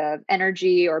a lot of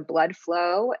energy or blood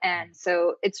flow. And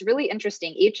so it's really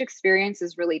interesting. Each experience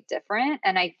is really different.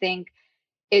 And I think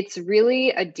it's really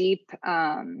a deep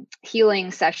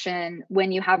healing session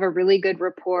when you have a really good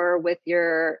rapport with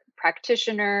your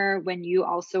practitioner, when you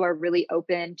also are really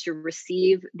open to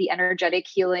receive the energetic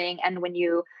healing, and when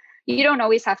you don't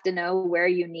always have to know where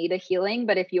you need a healing,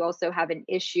 but if you also have an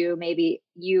issue, maybe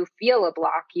you feel a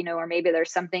block, or maybe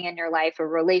there's something in your life, a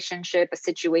relationship, a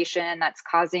situation that's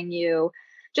causing you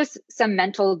just some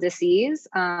mental disease,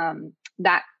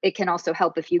 that it can also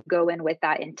help if you go in with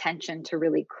that intention to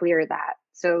really clear that.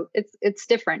 So it's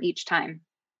different each time.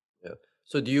 Yeah.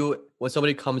 So do you, when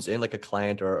somebody comes in, like a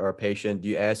client or a patient, do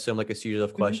you ask them like a series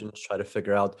of questions, try to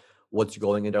figure out what's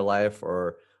going in their life,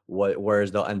 or where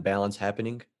is the unbalance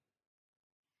happening?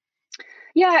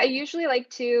 Yeah, I usually like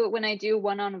to, when I do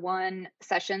one-on-one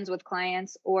sessions with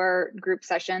clients or group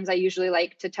sessions, I usually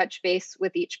like to touch base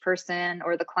with each person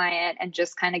or the client and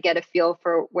just kind of get a feel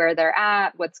for where they're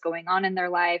at, what's going on in their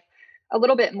life, a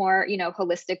little bit more,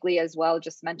 holistically as well,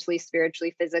 just mentally,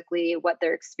 spiritually, physically, what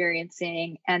they're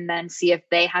experiencing, and then see if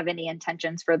they have any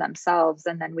intentions for themselves.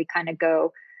 And then we kind of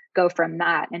go from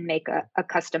that and make a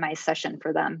customized session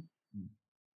for them.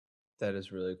 That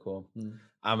is really cool.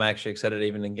 I'm actually excited to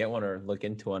even get one or look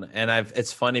into one. And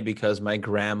it's funny because my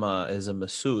grandma is a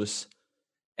masseuse,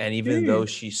 and even though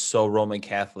she's so Roman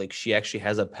Catholic, she actually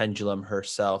has a pendulum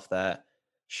herself that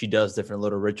she does different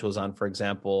little rituals on. For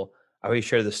example, I always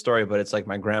share this story, but it's like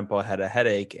my grandpa had a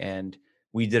headache and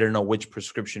we didn't know which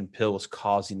prescription pill was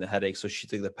causing the headache. So she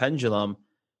took the pendulum,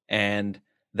 and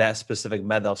that specific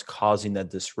method that was causing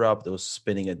that disrupt, it was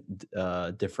spinning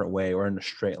a different way or in a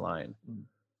straight line.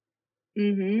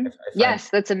 Yes,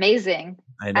 that's amazing.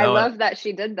 I love that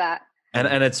she did that.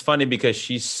 And it's funny because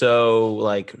she's so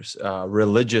like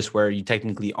religious, where you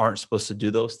technically aren't supposed to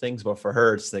do those things, but for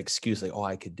her it's the excuse, like, oh,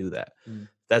 I could do that.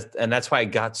 That's why I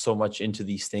got so much into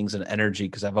these things and energy,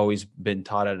 because I've always been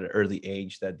taught at an early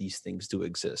age that these things do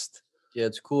exist. Yeah,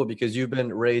 it's cool because you've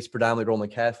been raised predominantly Roman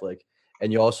Catholic,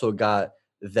 and you also got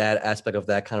that aspect of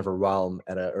that kind of a realm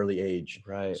at an early age.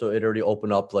 Right. So it already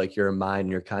opened up like your mind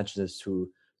and your consciousness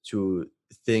to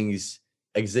things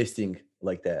existing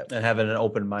like that. And having an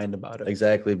open mind about it.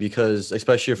 Exactly, because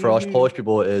especially for us Polish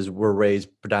people, is we're raised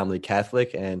predominantly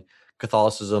Catholic, and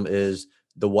Catholicism is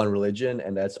the one religion,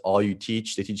 and that's all you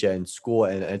teach. They teach it in school,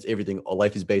 and it's everything.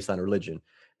 Life is based on religion,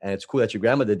 and it's cool that your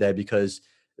grandma did that because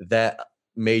that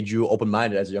made you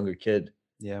open-minded as a younger kid.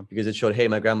 Yeah. Because it showed, hey,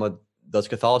 my grandma does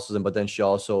Catholicism, but then she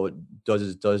also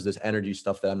does this energy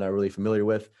stuff that I'm not really familiar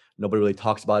with. Nobody really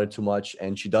talks about it too much,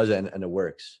 and she does it, and it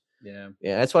works. Yeah.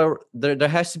 That's why there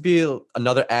has to be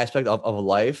another aspect of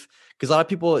life, because a lot of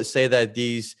people say that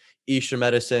these Eastern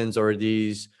medicines or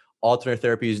these alternate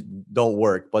therapies don't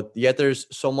work, but yet there's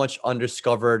so much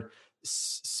undiscovered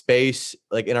space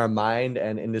like in our mind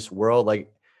and in this world.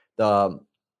 The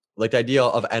idea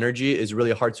of energy is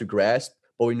really hard to grasp,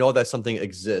 but we know that something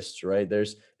exists, right?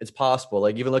 It's possible.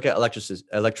 Like even look at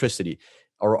electricity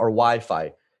or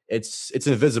Wi-Fi. It's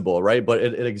invisible, right? But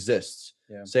it exists.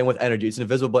 Yeah. Same with energy. It's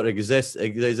invisible, but it exists.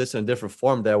 It exists in a different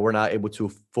form that we're not able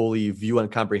to fully view and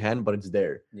comprehend, but it's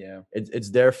there. Yeah.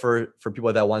 It's there for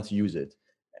people that want to use it.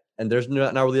 And there's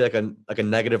not really like a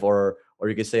negative or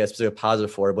you could say a specific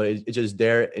positive for it, but it's just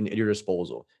there at your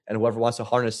disposal. And whoever wants to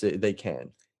harness it, they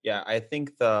can. Yeah, I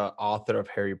think the author of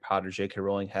Harry Potter, J.K.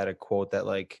 Rowling, had a quote that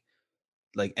like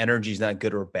energy is not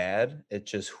good or bad.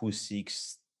 It's just who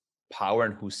seeks power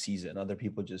and who sees it, and other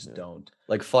people just don't.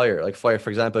 Like fire, for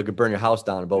example, it could burn your house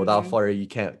down, but without fire, you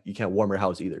can't warm your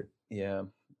house either. Yeah.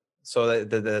 So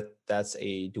that's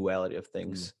a duality of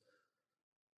things.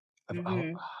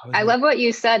 I love what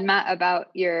you said, Matt, about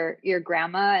your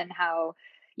grandma and how,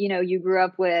 you grew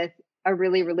up with a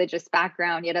really religious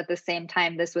background, yet at the same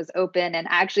time, this was open. And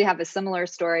I actually have a similar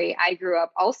story. I grew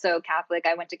up also Catholic.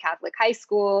 I went to Catholic high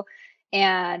school,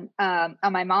 and on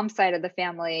my mom's side of the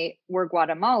family, we're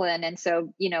Guatemalan. And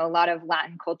so, a lot of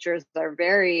Latin cultures are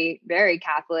very, very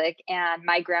Catholic. And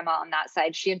my grandma on that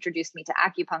side, she introduced me to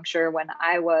acupuncture when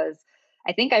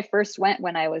I think I first went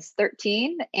when I was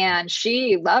 13, and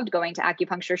she loved going to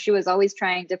acupuncture. She was always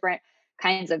trying different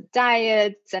kinds of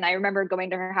diets. And I remember going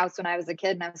to her house when I was a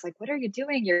kid, and I was like, what are you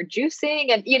doing? You're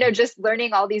juicing, and, just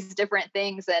learning all these different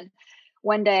things. And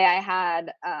one day I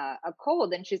had a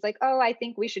cold, and she's like, oh, I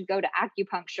think we should go to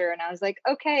acupuncture. And I was like,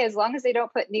 okay, as long as they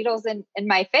don't put needles in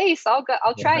my face, I'll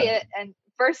try it. And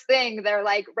first thing they're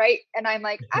like, right. And I'm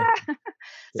like,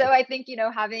 So I think,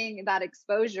 having that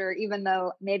exposure, even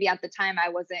though maybe at the time I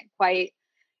wasn't quite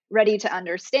ready to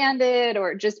understand it,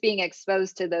 or just being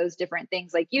exposed to those different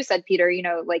things, like you said, Peter,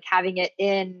 like having it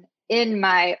in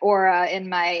my aura, in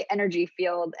my energy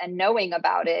field, and knowing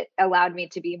about it allowed me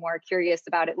to be more curious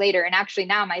about it later. And actually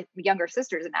now my younger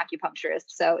sister's an acupuncturist.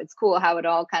 So it's cool how it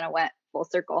all kind of went full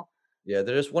circle. Yeah.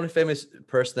 There's one famous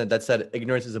person that said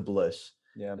ignorance is a bliss.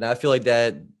 Yeah. And I feel like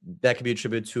that can be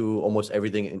attributed to almost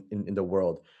everything in the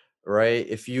world, right?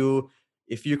 If you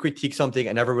critique something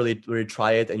and never really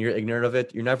try it, and you're ignorant of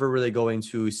it, you're never really going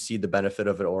to see the benefit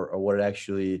of it, or what it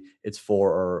actually it's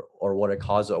for, or what it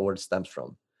causes, or what it stems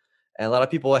from. And a lot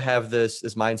of people have this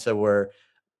mindset where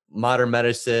modern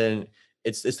medicine,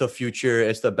 it's the future,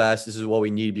 it's the best, this is what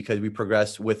we need because we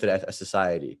progress with it as a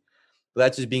society. But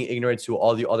that's just being ignorant to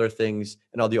all the other things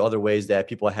and all the other ways that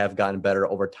people have gotten better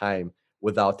over time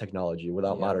without technology,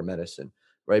 without modern medicine,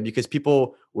 right? Because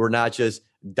people were not just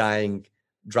dying,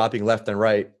 dropping left and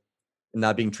right, and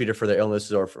not being treated for their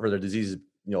illnesses or for their diseases,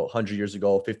 100 years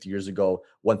ago, 50 years ago,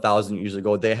 1,000 years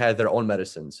ago. They had their own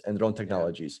medicines and their own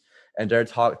technologies, and their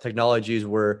technologies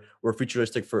were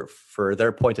futuristic for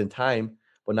their point in time,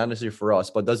 but not necessarily for us.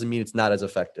 But doesn't mean it's not as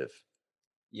effective.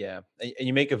 Yeah, and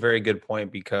you make a very good point,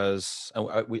 because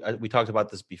we talked about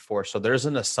this before. So there's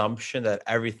an assumption that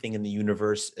everything in the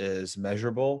universe is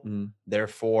measurable,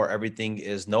 therefore everything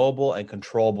is knowable and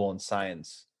controllable in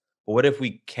science. But what if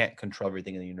we can't control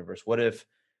everything in the universe? What if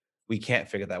we can't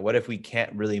figure that? What if we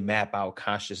can't really map out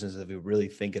consciousness if we really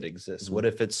think it exists? What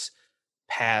if it's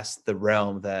past the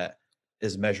realm that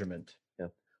is measurement? Yeah.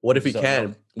 What if we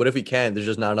can? What if we can? There's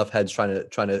just not enough heads trying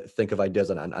to think of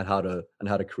ideas on how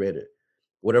to create it.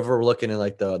 What if we're looking in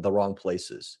like the wrong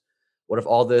places? What if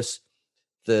all this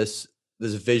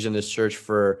vision, this search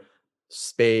for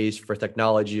space, for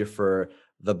technology, for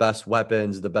the best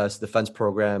weapons, the best defense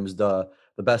programs, the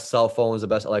best cell phones, the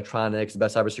best electronics, the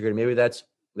best cybersecurity, maybe that's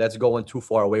going too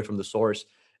far away from the source,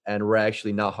 and we're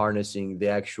actually not harnessing the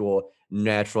actual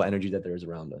natural energy that there is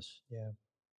around us. Yeah.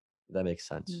 That makes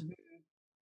sense.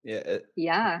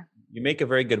 Yeah. You make a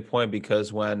very good point,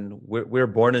 because when we're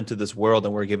born into this world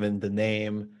and we're given the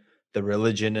name, the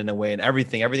religion in a way, and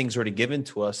everything's already given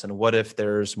to us. And what if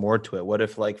there's more to it? What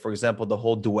if, like, for example, the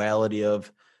whole duality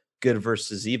of good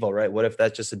versus evil, right? What if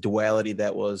that's just a duality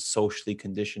that was socially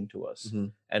conditioned to us?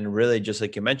 And really, just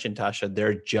like you mentioned, Tasha,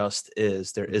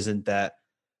 there isn't that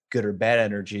good or bad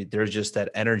energy. There's just that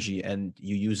energy, and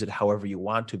you use it however you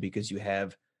want to because you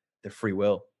have the free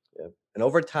will. Yeah. And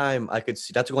over time, I could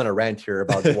see, not to go on a rant here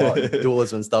about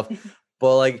dualism and stuff,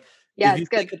 but like, Yeah, if you it's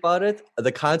good. think about it,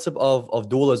 the concept of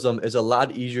dualism is a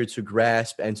lot easier to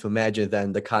grasp and to imagine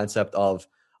than the concept of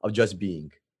just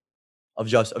being, of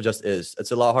just is.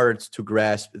 It's a lot harder to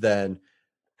grasp than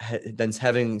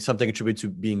having something attributed to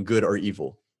being good or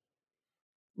evil,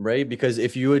 right? Because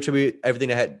if you attribute everything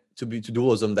that had to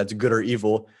dualism, that's good or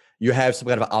evil, you have some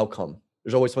kind of outcome.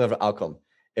 There's always some kind of outcome.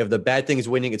 If the bad thing is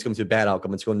winning, it's going to be a bad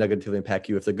outcome. It's going to negatively impact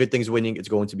you. If the good thing is winning, it's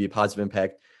going to be a positive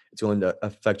impact. It's going to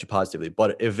affect you positively.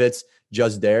 But if it's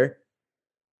just there,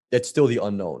 it's still the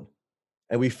unknown.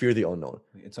 And we fear the unknown.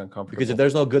 It's uncomfortable. Because if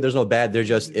there's no good, there's no bad, there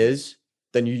just is,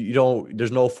 then you don't,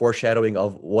 there's no foreshadowing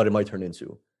of what it might turn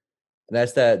into. And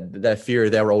that's that fear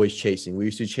that we're always chasing. We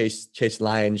used to chase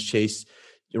lions,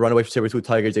 run away from saber-toothed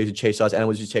tigers. They used to chase us.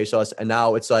 Animals used to chase us. And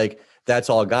now it's like, that's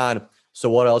all gone. So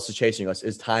what else is chasing us?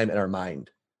 Is time and our mind.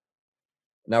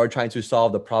 Now we're trying to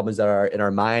solve the problems that are in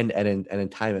our mind and in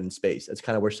time and in space. That's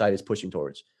kind of where society is pushing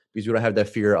towards, because we don't have that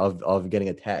fear of getting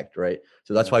attacked, right?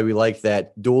 So that's why we like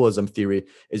that dualism theory,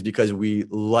 is because we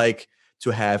like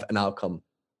to have an outcome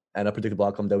and a predictable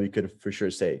outcome that we could for sure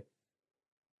say.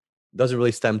 Doesn't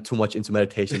really stem too much into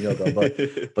meditation yoga,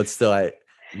 but still, no,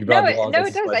 it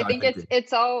does. I think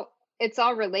it's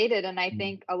all related, and I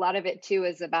think a lot of it too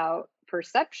is about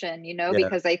perception,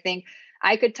 because I think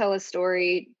I could tell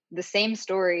the same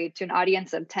story to an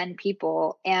audience of 10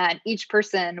 people, and each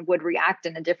person would react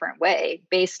in a different way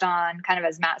based on, kind of,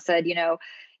 as Matt said,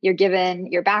 you're given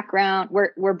your background.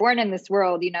 We're born in this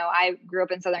world. I grew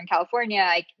up in Southern California.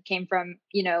 I came from,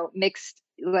 mixed,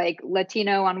 like,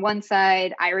 Latino on one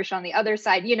side, Irish on the other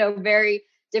side, very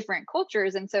different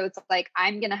cultures. And so it's like,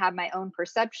 I'm going to have my own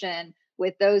perception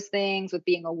with those things, with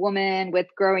being a woman, with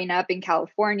growing up in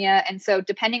California. And so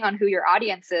depending on who your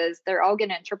audience is, they're all going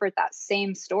to interpret that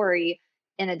same story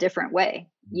in a different way.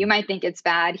 You might think it's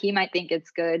bad. He might think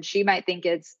it's good. She might think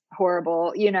it's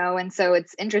horrible, and so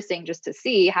it's interesting just to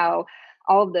see how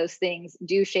all of those things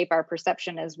do shape our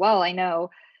perception as well. I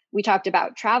know we talked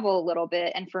about travel a little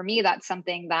bit, and for me, that's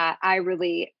something that I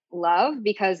really love,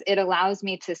 because it allows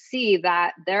me to see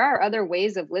that there are other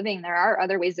ways of living. There are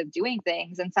other ways of doing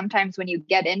things. And sometimes when you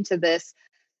get into this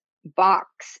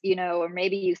box, or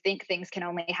maybe you think things can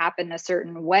only happen a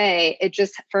certain way, it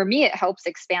just, for me, it helps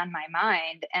expand my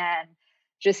mind and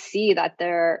just see that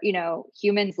there,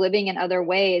 humans living in other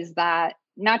ways, that,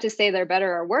 not to say they're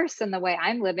better or worse than the way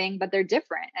I'm living, but they're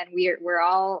different. And we're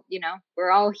all,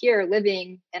 we're all here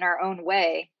living in our own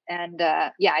way. And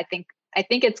I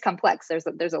think it's complex.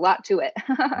 There's a lot to it.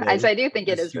 As I do think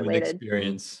it is related.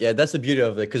 Experience. Yeah, that's the beauty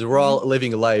of it, because we're all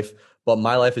living a life, but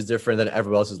my life is different than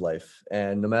everyone else's life.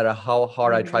 And no matter how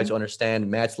hard I try to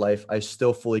understand Matt's life, I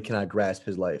still fully cannot grasp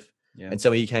his life. Yeah. And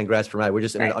some of you can't grasp for mine. We're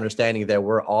just in an understanding that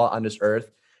we're all on this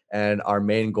earth, and our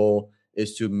main goal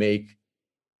is to make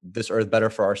this earth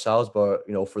better for ourselves, but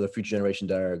for the future generation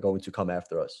that are going to come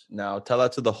after us. Now tell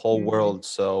that to the whole world.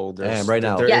 So there's right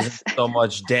now there isn't so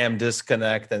much damn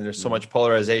disconnect, and there's so much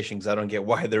polarization, because I don't get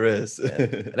why there is.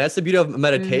 And that's the beauty of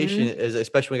meditation, is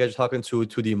especially when you guys are talking to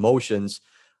the emotions.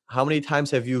 How many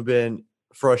times have you been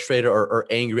frustrated or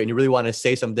angry, and you really want to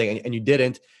say something and you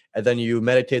didn't, and then you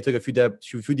meditate, took a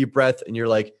few deep breaths, and you're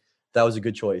like, that was a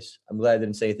good choice. I'm glad I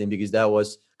didn't say anything, because that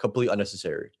was completely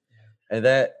unnecessary. And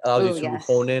that allows you to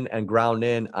hone in and ground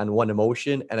in on one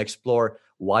emotion and explore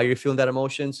why you're feeling that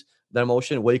emotion,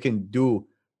 what you can do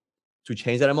to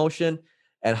change that emotion,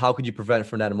 and how could you prevent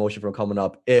from that emotion from coming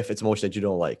up if it's emotion that you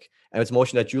don't like. And if it's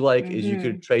emotion that you like, is you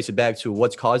could trace it back to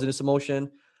what's causing this emotion,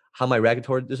 how am I reacting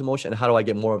toward this emotion, and how do I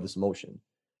get more of this emotion.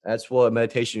 That's what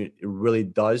meditation really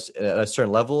does at a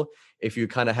certain level, if you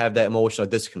kind of have that emotional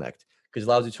disconnect, because it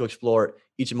allows you to explore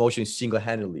each emotion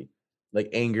single-handedly, like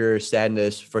anger,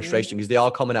 sadness, frustration, because they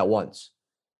all come in at once,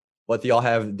 but they all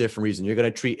have different reasons. You're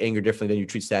going to treat anger differently than you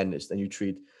treat sadness, than you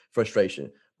treat frustration.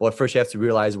 But first you have to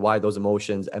realize why those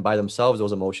emotions, and by themselves,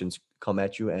 those emotions come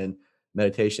at you. And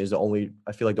meditation is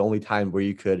I feel like the only time where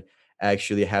you could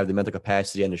actually have the mental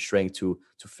capacity and the strength to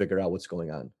figure out what's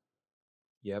going on.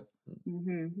 Yep.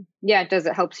 Yeah, it does.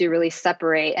 It helps you really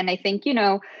separate. And I think,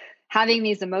 having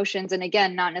these emotions, and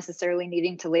again, not necessarily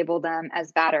needing to label them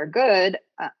as bad or good,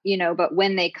 but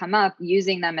when they come up,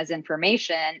 using them as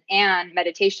information. And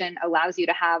meditation allows you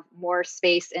to have more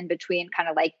space in between kind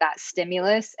of like that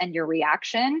stimulus and your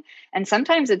reaction. And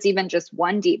sometimes it's even just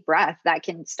one deep breath that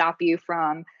can stop you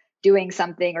from doing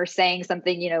something or saying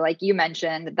something, like you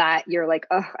mentioned, that you're like,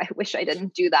 oh, I wish I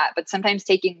didn't do that. But sometimes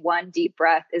taking one deep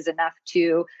breath is enough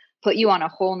to put you on a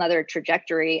whole nother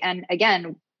trajectory. And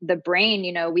again, the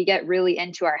brain, we get really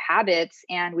into our habits,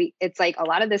 and it's like a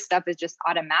lot of this stuff is just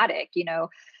automatic.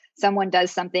 Someone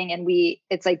does something and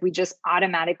it's like we just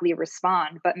automatically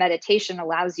respond. But meditation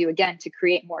allows you, again, to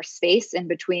create more space in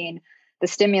between the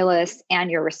stimulus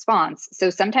and your response. So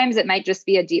sometimes it might just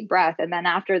be a deep breath, and then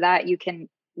after that you can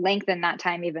lengthen that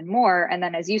time even more. And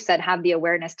then, as you said, have the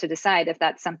awareness to decide if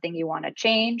that's something you want to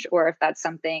change, or if that's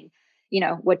something,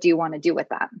 what do you want to do with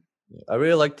that? I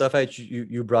really like the fact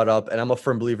you brought up, and I'm a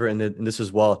firm believer in this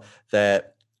as well,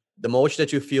 that the emotions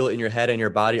that you feel in your head and your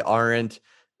body aren't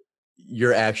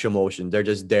your actual emotion. They're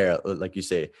just there, like you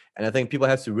say. And I think people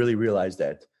have to really realize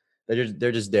that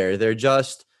they're just there. They're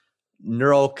just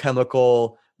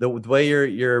neurochemical. The way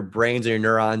your brains and your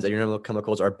neurons and your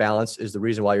neurochemicals are balanced is the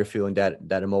reason why you're feeling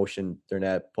that emotion during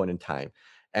that point in time.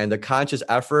 And the conscious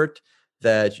effort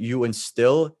that you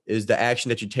instill is the action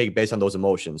that you take based on those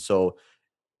emotions. So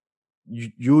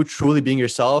you truly being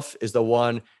yourself is the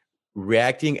one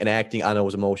reacting and acting on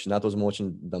those emotions, not those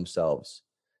emotions themselves.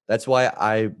 That's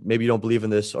why maybe you don't believe in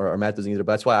this, or Matt doesn't either,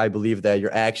 but that's why I believe that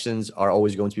your actions are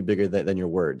always going to be bigger than your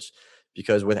words.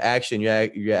 Because with action,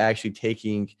 you're actually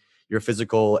taking your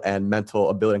physical and mental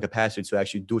ability and capacity to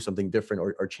actually do something different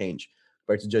or change,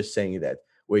 versus just saying that,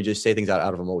 where you just say things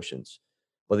out of emotions.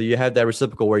 But you have that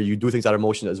reciprocal where you do things out of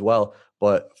emotion as well.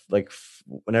 But like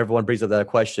when everyone brings up that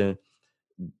question,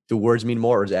 do words mean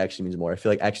more, or does action means more? I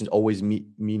feel like actions always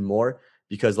mean more,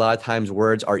 because a lot of times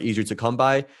words are easier to come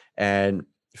by, and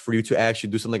for you to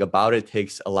actually do something about it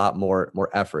takes a lot more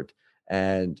effort.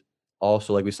 And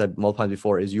also, like we said multiple times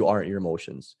before, is you aren't your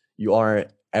emotions. You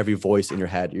aren't every voice in your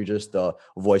head. You're just the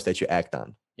voice that you act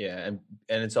on. Yeah, and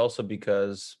it's also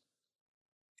because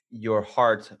your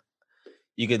heart,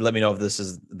 you could let me know if this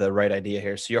is the right idea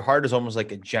here. So your heart is almost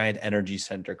like a giant energy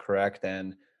center, correct?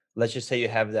 And let's just say you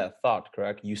have that thought,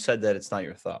 correct? You said that it's not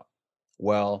your thought.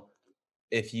 Well,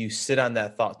 if you sit on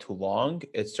that thought too long,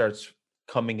 it starts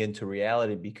coming into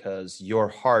reality, because your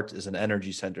heart is an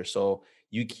energy center. So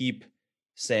you keep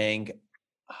saying,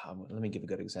 let me give a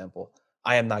good example.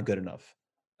 I am not good enough.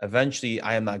 Eventually,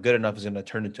 I am not good enough is going to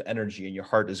turn into energy, and your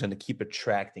heart is going to keep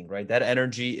attracting, right? That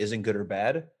energy isn't good or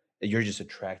bad. You're just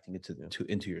attracting it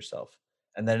into yourself.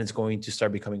 And then it's going to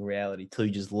start becoming reality till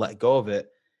you just let go of it.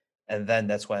 And then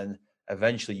that's when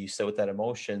eventually you sit with that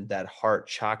emotion, that heart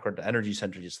chakra, the energy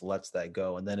center just lets that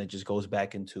go. And then it just goes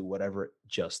back into whatever it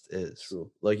just is.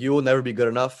 True. Like you will never be good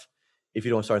enough if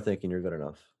you don't start thinking you're good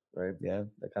enough. Right. Yeah.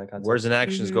 That kind of concept. Words and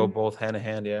actions go both hand in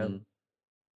hand. Yeah.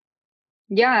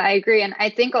 Yeah, I agree. And I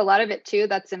think a lot of it too,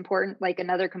 that's important, like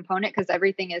another component, because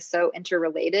everything is so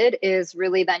interrelated, is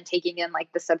really then taking in like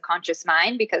the subconscious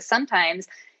mind, because sometimes,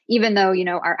 even though,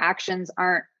 our actions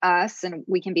aren't us and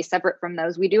we can be separate from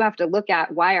those, we do have to look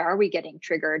at why are we getting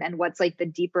triggered and what's like the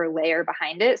deeper layer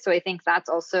behind it. So I think that's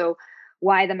also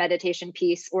why the meditation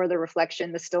piece, or the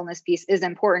reflection, the stillness piece, is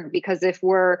important, because if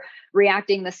we're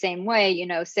reacting the same way,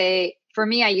 say for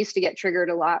me, I used to get triggered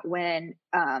a lot when,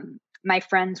 my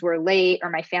friends were late or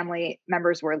my family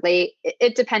members were late.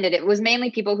 It depended. It was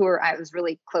mainly people who I was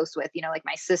really close with, like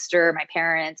my sister, my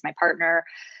parents, my partner.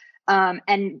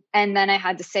 And then I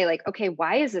had to say like, okay,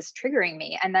 why is this triggering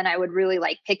me? And then I would really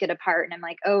like pick it apart, and I'm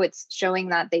like, oh, it's showing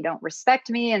that they don't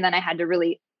respect me. And then I had to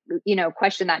really,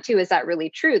 question that too. Is that really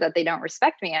true that they don't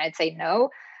respect me? And I'd say, no,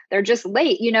 they're just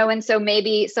late, and so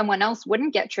maybe someone else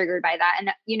wouldn't get triggered by that.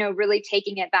 And, really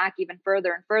taking it back even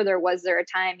further and further, was there a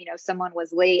time, someone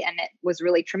was late and it was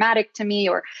really traumatic to me,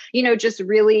 or, just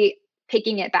really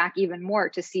picking it back even more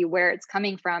to see where it's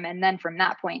coming from. And then from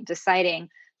that point, deciding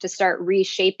to start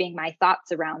reshaping my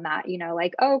thoughts around that,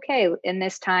 like, oh, okay, in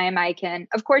this time I can,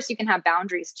 of course you can have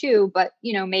boundaries too, but,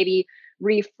 maybe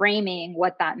reframing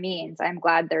what that means. I'm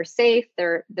glad they're safe.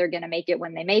 They're going to make it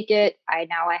when they make it. I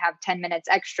have 10 minutes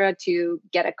extra to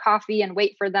get a coffee and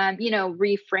wait for them,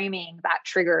 reframing that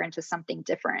trigger into something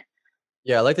different.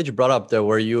 Yeah. I like that you brought up that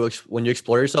where when you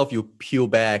explore yourself, you peel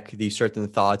back these certain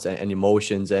thoughts and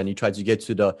emotions, and you try to get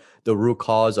to the root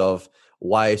cause of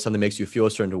why something makes you feel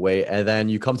a certain way. And then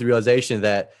you come to the realization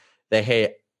that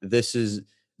hey, this is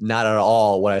not at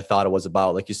all what I thought it was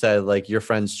about. Like you said, like your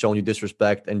friends showing you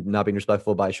disrespect and not being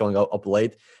respectful by showing up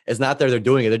late. It's not that they're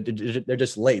doing it. They're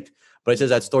just late. But it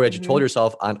says that story that you told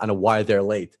yourself on why they're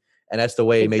late. and that's the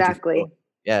way it made you Exactly. feel.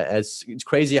 Yeah, it's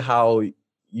crazy how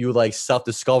you like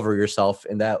self-discover yourself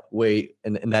in that way,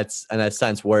 in that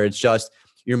sense, where it's just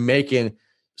you're making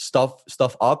stuff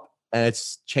up and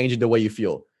it's changing the way you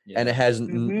feel. And it has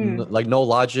like no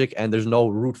logic and there's no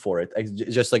root for it. It's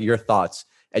just like your thoughts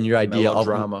and your idea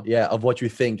of what you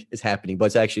think is happening, but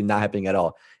it's actually not happening at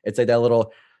all. It's like that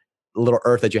little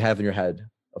earth that you have in your head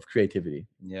of creativity.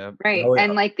 Yeah. Right.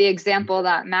 And like the example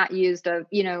that Matt used of,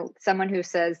 someone who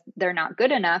says they're not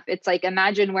good enough. It's like,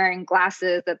 imagine wearing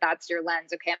glasses, that's your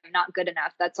lens. Okay, I'm not good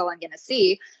enough. That's all I'm going to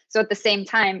see. So at the same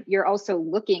time, you're also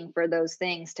looking for those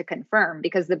things to confirm,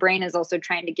 because the brain is also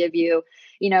trying to give you,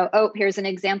 oh, here's an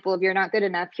example of you're not good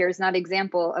enough. Here's not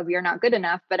example of you're not good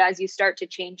enough. But as you start to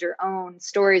change your own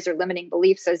stories or limiting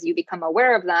beliefs, as you become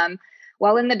aware of them,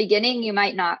 while in the beginning, you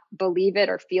might not believe it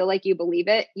or feel like you believe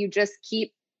it, you just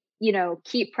keep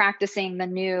practicing the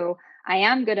new, I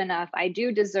am good enough, I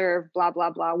do deserve, blah,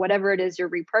 blah, blah, whatever it is you're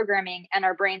reprogramming. And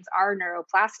our brains are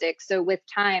neuroplastic. So with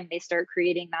time, they start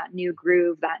creating that new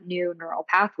groove, that new neural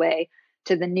pathway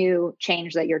to the new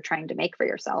change that you're trying to make for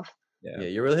yourself. Yeah,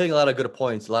 you're really hitting a lot of good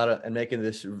points, and making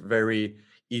this very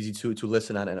easy to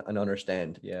listen and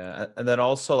understand. Yeah. And then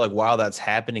also, like, while that's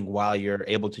happening, while you're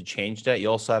able to change that, you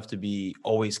also have to be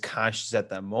always conscious at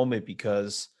that moment,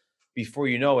 because before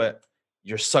you know it,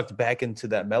 you're sucked back into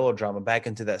that melodrama, back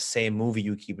into that same movie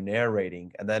you keep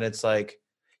narrating. And then it's like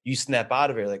you snap out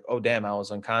of it, like, oh, damn, I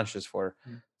was unconscious for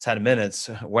 10 minutes.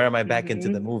 Where am I back into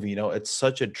the movie? It's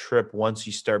such a trip once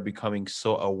you start becoming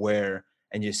so aware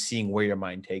and just seeing where your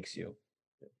mind takes you.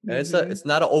 And it's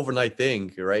not an overnight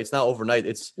thing, right? It's not overnight.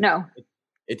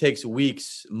 It takes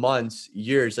weeks, months,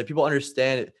 years. Like, people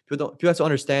understand it. People have to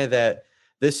understand that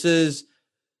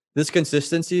this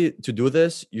consistency to do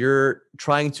this, you're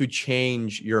trying to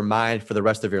change your mind for the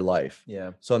rest of your life.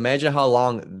 Yeah. So imagine how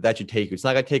long that should take you. It's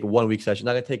not going to take 1 week session. It's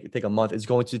not going to take a month. It's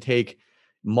going to take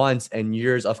months and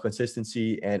years of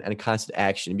consistency and constant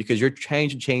action, because you're trying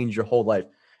to change your whole life.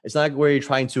 It's not like where you're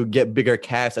trying to get bigger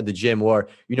calves at the gym, or,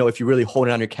 if you really hold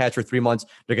it on your calves for 3 months,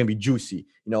 they're going to be juicy.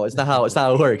 It's not how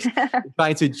it works. You're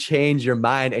trying to change your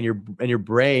mind and your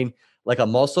brain like a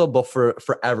muscle, but for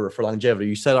forever, for longevity.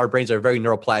 You said our brains are very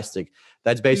neuroplastic.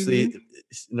 That's basically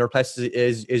neuroplasticity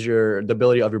is the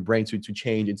ability of your brain to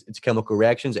change its chemical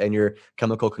reactions and your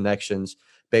chemical connections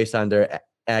based on their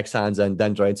axons and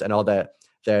dendrites and all that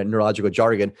neurological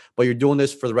jargon. But you're doing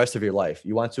this for the rest of your life.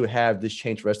 You want to have this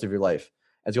change for the rest of your life.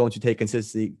 It's going to take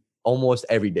consistency almost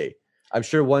every day. I'm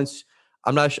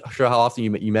not sure how often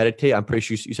you meditate. I'm pretty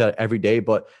sure you said it every day,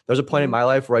 but there's a point in my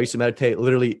life where I used to meditate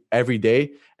literally every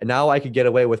day. And now I could get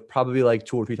away with probably like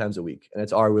 2 or 3 times a week. And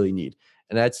that's all I really need.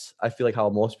 And that's, I feel like, how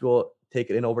most people take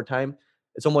it in over time.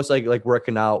 It's almost like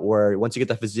working out, where once you get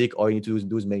the physique, all you need to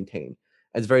do is maintain.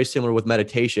 And it's very similar with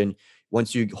meditation.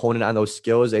 Once you hone in on those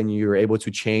skills and you're able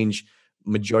to change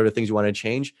majority of the things you want to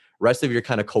change, rest of you're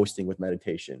kind of coasting with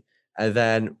meditation. And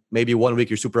then maybe 1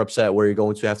 week you're super upset, where you're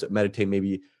going to have to meditate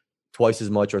maybe twice as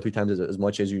much or 3 times as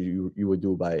much as you would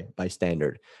do by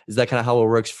standard. Is that kind of how it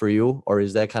works for you? Or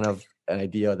is that kind of an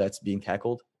idea that's being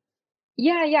tackled?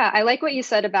 Yeah. I like what you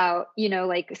said about,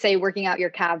 like, say, working out your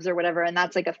calves or whatever. And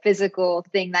that's like a physical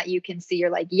thing that you can see. You're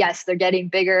like, yes, they're getting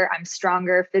bigger. I'm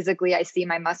stronger physically. I see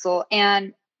my muscle.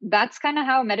 And that's kind of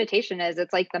how meditation is.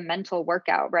 It's like the mental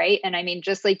workout, right? And I mean,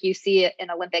 just like you see it in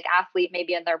Olympic athlete,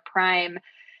 maybe in their prime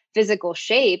physical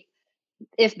shape,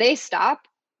 if they stop,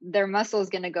 their muscle is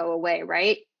going to go away,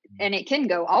 right? And it can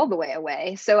go all the way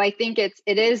away. So I think it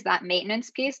is that maintenance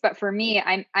piece. But for me,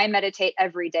 I meditate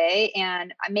every day,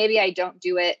 and maybe I don't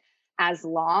do it as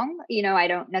long. I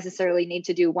don't necessarily need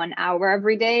to do 1 hour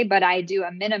every day, but I do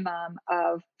a minimum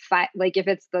of 5, like if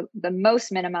it's the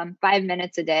most minimum, 5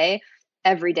 minutes a day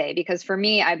every day. Because for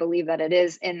me, I believe that it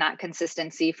is in that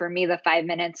consistency. For me, the 5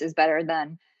 minutes is better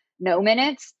than no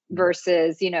minutes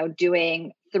versus,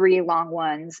 doing 3 long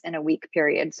ones in a week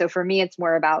period. So for me, it's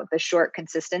more about the short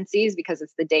consistencies, because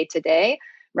it's the day to day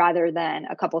rather than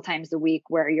a couple times a week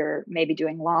where you're maybe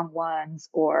doing long ones,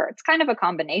 or it's kind of a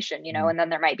combination, and then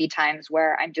there might be times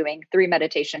where I'm doing 3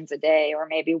 meditations a day, or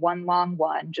maybe 1 long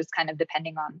one, just kind of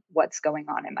depending on what's going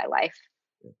on in my life.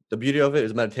 The beauty of it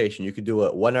is meditation. You could do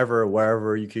it whenever,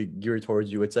 wherever. You could gear it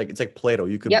towards you. It's like Play-Doh.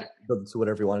 You could build it to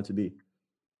whatever you want it to be.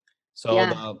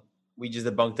 So we just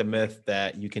debunked the myth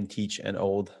that you can teach an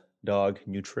old dog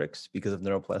new tricks because of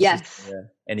neuroplasticity. Yes. Yeah.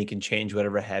 And you can change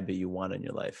whatever habit you want in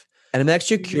your life. And I'm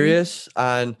actually curious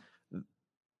on,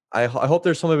 I hope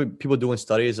there's some people doing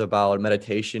studies about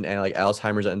meditation and like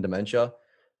Alzheimer's and dementia,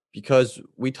 because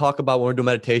we talk about when we're doing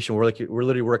meditation, we're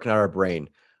literally working on our brain.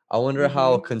 I wonder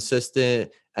how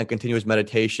consistent and continuous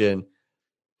meditation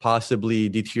possibly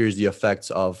deters the effects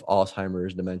of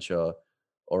Alzheimer's, dementia,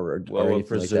 or Will anything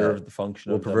preserve like that. the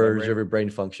function Will of the preserve memory. your brain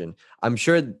function. I'm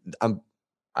sure.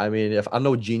 I mean, if I'm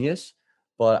no genius,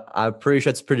 but I'm pretty sure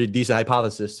it's a pretty decent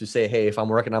hypothesis to say, hey, if I'm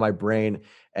working on my brain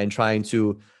and trying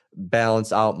to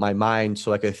balance out my mind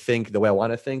so I could think the way I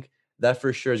want to think, that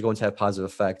for sure is going to have positive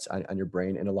effects on your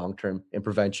brain in the long term in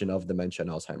prevention of dementia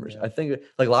and Alzheimer's. Yeah. I think,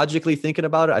 like, logically thinking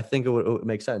about it, I think it would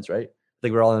make sense, right? I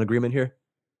think we're all in agreement here.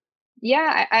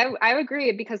 Yeah, I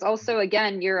agree, because also,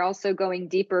 again, you're also going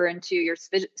deeper into your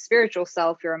spiritual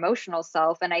self, your emotional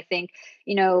self. And I think,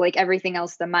 like everything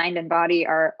else, the mind and body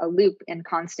are a loop in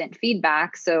constant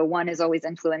feedback. So one is always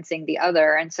influencing the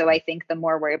other. And so I think the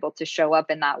more we're able to show up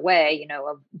in that way,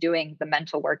 of doing the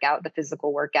mental workout, the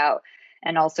physical workout,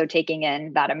 and also taking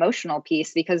in that emotional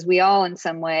piece, because we all in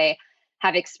some way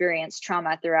have experienced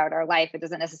trauma throughout our life. It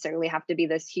doesn't necessarily have to be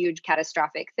this huge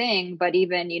catastrophic thing, but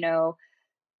even,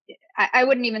 I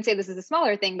wouldn't even say this is a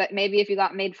smaller thing, but maybe if you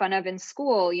got made fun of in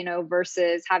school,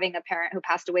 versus having a parent who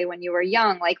passed away when you were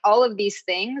young, like all of these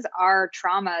things are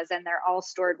traumas and they're all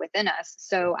stored within us.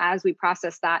 So as we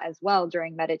process that as well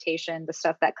during meditation, the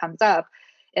stuff that comes up,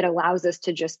 it allows us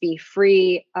to just be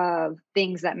free of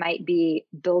things that might be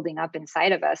building up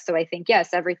inside of us. So I think,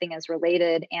 yes, everything is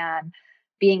related, and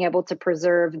being able to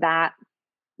preserve that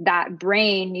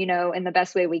brain, in the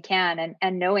best way we can,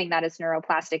 and knowing that it's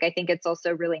neuroplastic. I think it's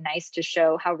also really nice to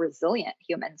show how resilient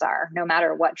humans are. No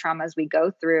matter what traumas we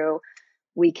go through,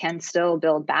 we can still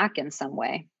build back in some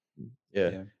way.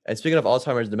 Yeah. And speaking of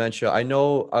Alzheimer's, dementia, I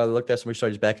know I looked at some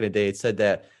research back in the day. It said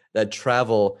that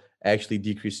travel actually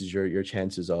decreases your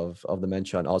chances of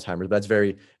dementia and Alzheimer's. But that's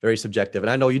very, very subjective.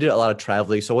 And I know you did a lot of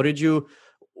traveling. So what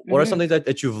are some things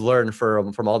that you've learned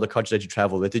from all the countries that you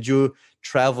traveled with? Did you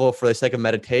travel for the sake of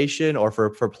meditation or for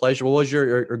pleasure? What was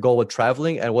your goal with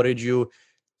traveling, and what did you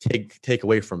take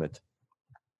away from it?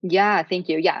 Yeah, thank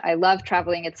you. Yeah, I love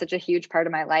traveling. It's such a huge part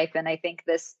of my life. And I think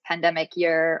this pandemic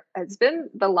year has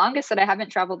been the longest that I haven't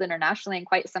traveled internationally in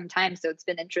quite some time. So it's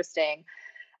been interesting.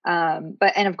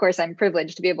 And of course I'm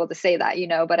privileged to be able to say that,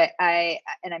 but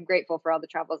and I'm grateful for all the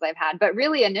travels I've had. But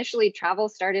really, initially, travel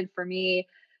started for me.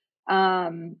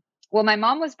 Well, my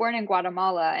mom was born in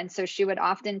Guatemala, and so she would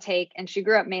often take, and she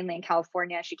grew up mainly in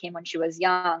California. She came when she was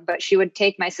young, but she would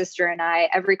take my sister and I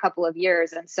every couple of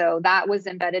years. And so that was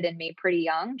embedded in me pretty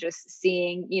young, just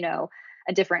seeing,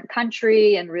 a different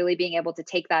country and really being able to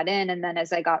take that in. And then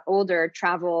as I got older,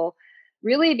 travel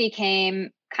really became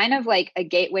kind of like a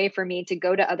gateway for me to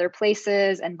go to other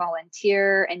places and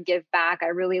volunteer and give back. I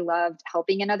really loved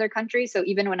helping in other countries. So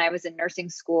even when I was in nursing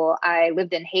school, I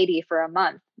lived in Haiti for a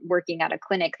month working at a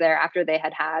clinic there after they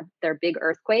had their big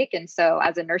earthquake. And so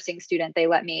as a nursing student, they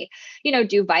let me,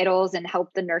 do vitals and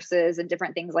help the nurses and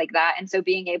different things like that. And so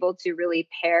being able to really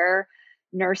pair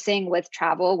nursing with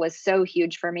travel was so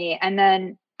huge for me. And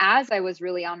then as I was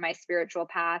really on my spiritual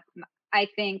path, I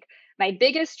think my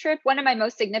biggest trip, one of my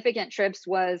most significant trips,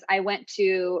 was I went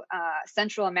to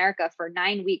Central America for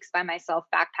 9 weeks by myself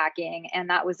backpacking. And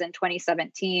that was in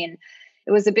 2017.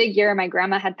 It was a big year. My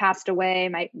grandma had passed away,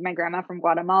 my grandma from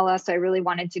Guatemala. So I really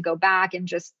wanted to go back and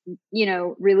just,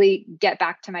 really get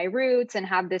back to my roots and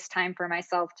have this time for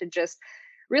myself to just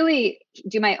really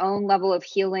do my own level of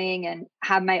healing and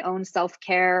have my own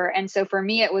self-care. And so for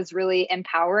me, it was really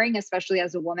empowering, especially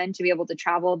as a woman, to be able to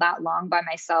travel that long by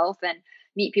myself and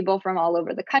meet people from all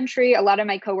over the country. A lot of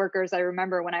my coworkers, I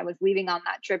remember when I was leaving on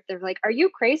that trip, they're like, "Are you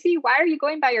crazy? Why are you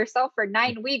going by yourself for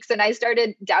 9 weeks?" And I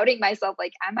started doubting myself,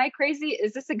 like, am I crazy?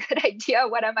 Is this a good idea?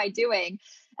 What am I doing?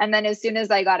 And then as soon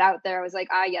as I got out there, I was like,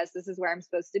 yes, this is where I'm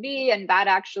supposed to be. And that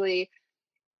actually,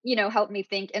 helped me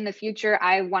think, in the future,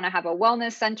 I want to have a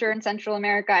wellness center in Central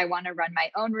America. I want to run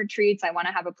my own retreats. I want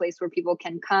to have a place where people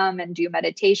can come and do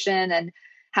meditation and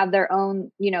have their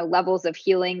own, levels of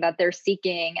healing that they're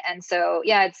seeking. And so,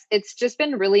 yeah, it's just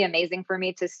been really amazing for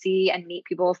me to see and meet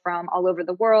people from all over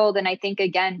the world. And I think,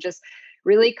 again, just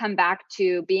really come back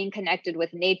to being connected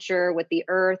with nature, with the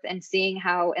earth, and seeing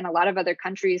how in a lot of other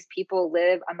countries, people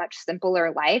live a much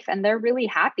simpler life and they're really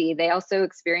happy. They also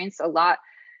experience a lot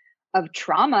of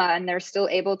trauma and they're still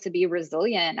able to be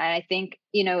resilient. And I think,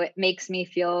 it makes me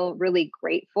feel really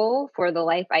grateful for the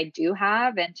life I do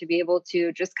have and to be able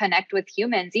to just connect with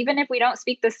humans, even if we don't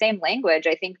speak the same language.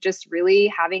 I think just really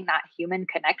having that human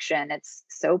connection, it's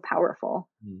so powerful.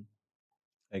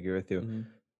 I agree with you. Mm-hmm.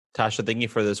 Tasha, thank you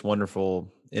for this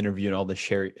wonderful interview and all the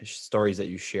stories that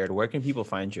you shared. Where can people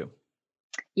find you?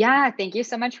 Yeah, thank you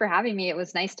so much for having me. It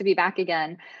was nice to be back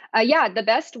again. The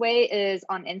best way is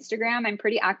on Instagram. I'm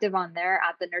pretty active on there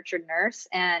at The Nurtured Nurse.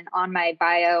 And on my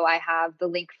bio, I have the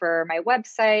link for my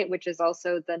website, which is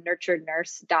also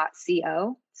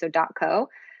thenurturednurse.co. So .co.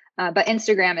 But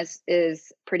Instagram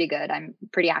is pretty good. I'm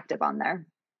pretty active on there.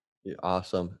 Yeah,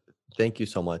 awesome. Thank you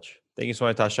so much. Thank you so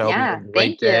much, Tasha. I hope you have Yeah, a great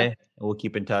thank you. day, and we'll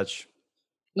keep in touch.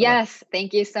 Bye-bye. Yes,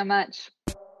 thank you so much.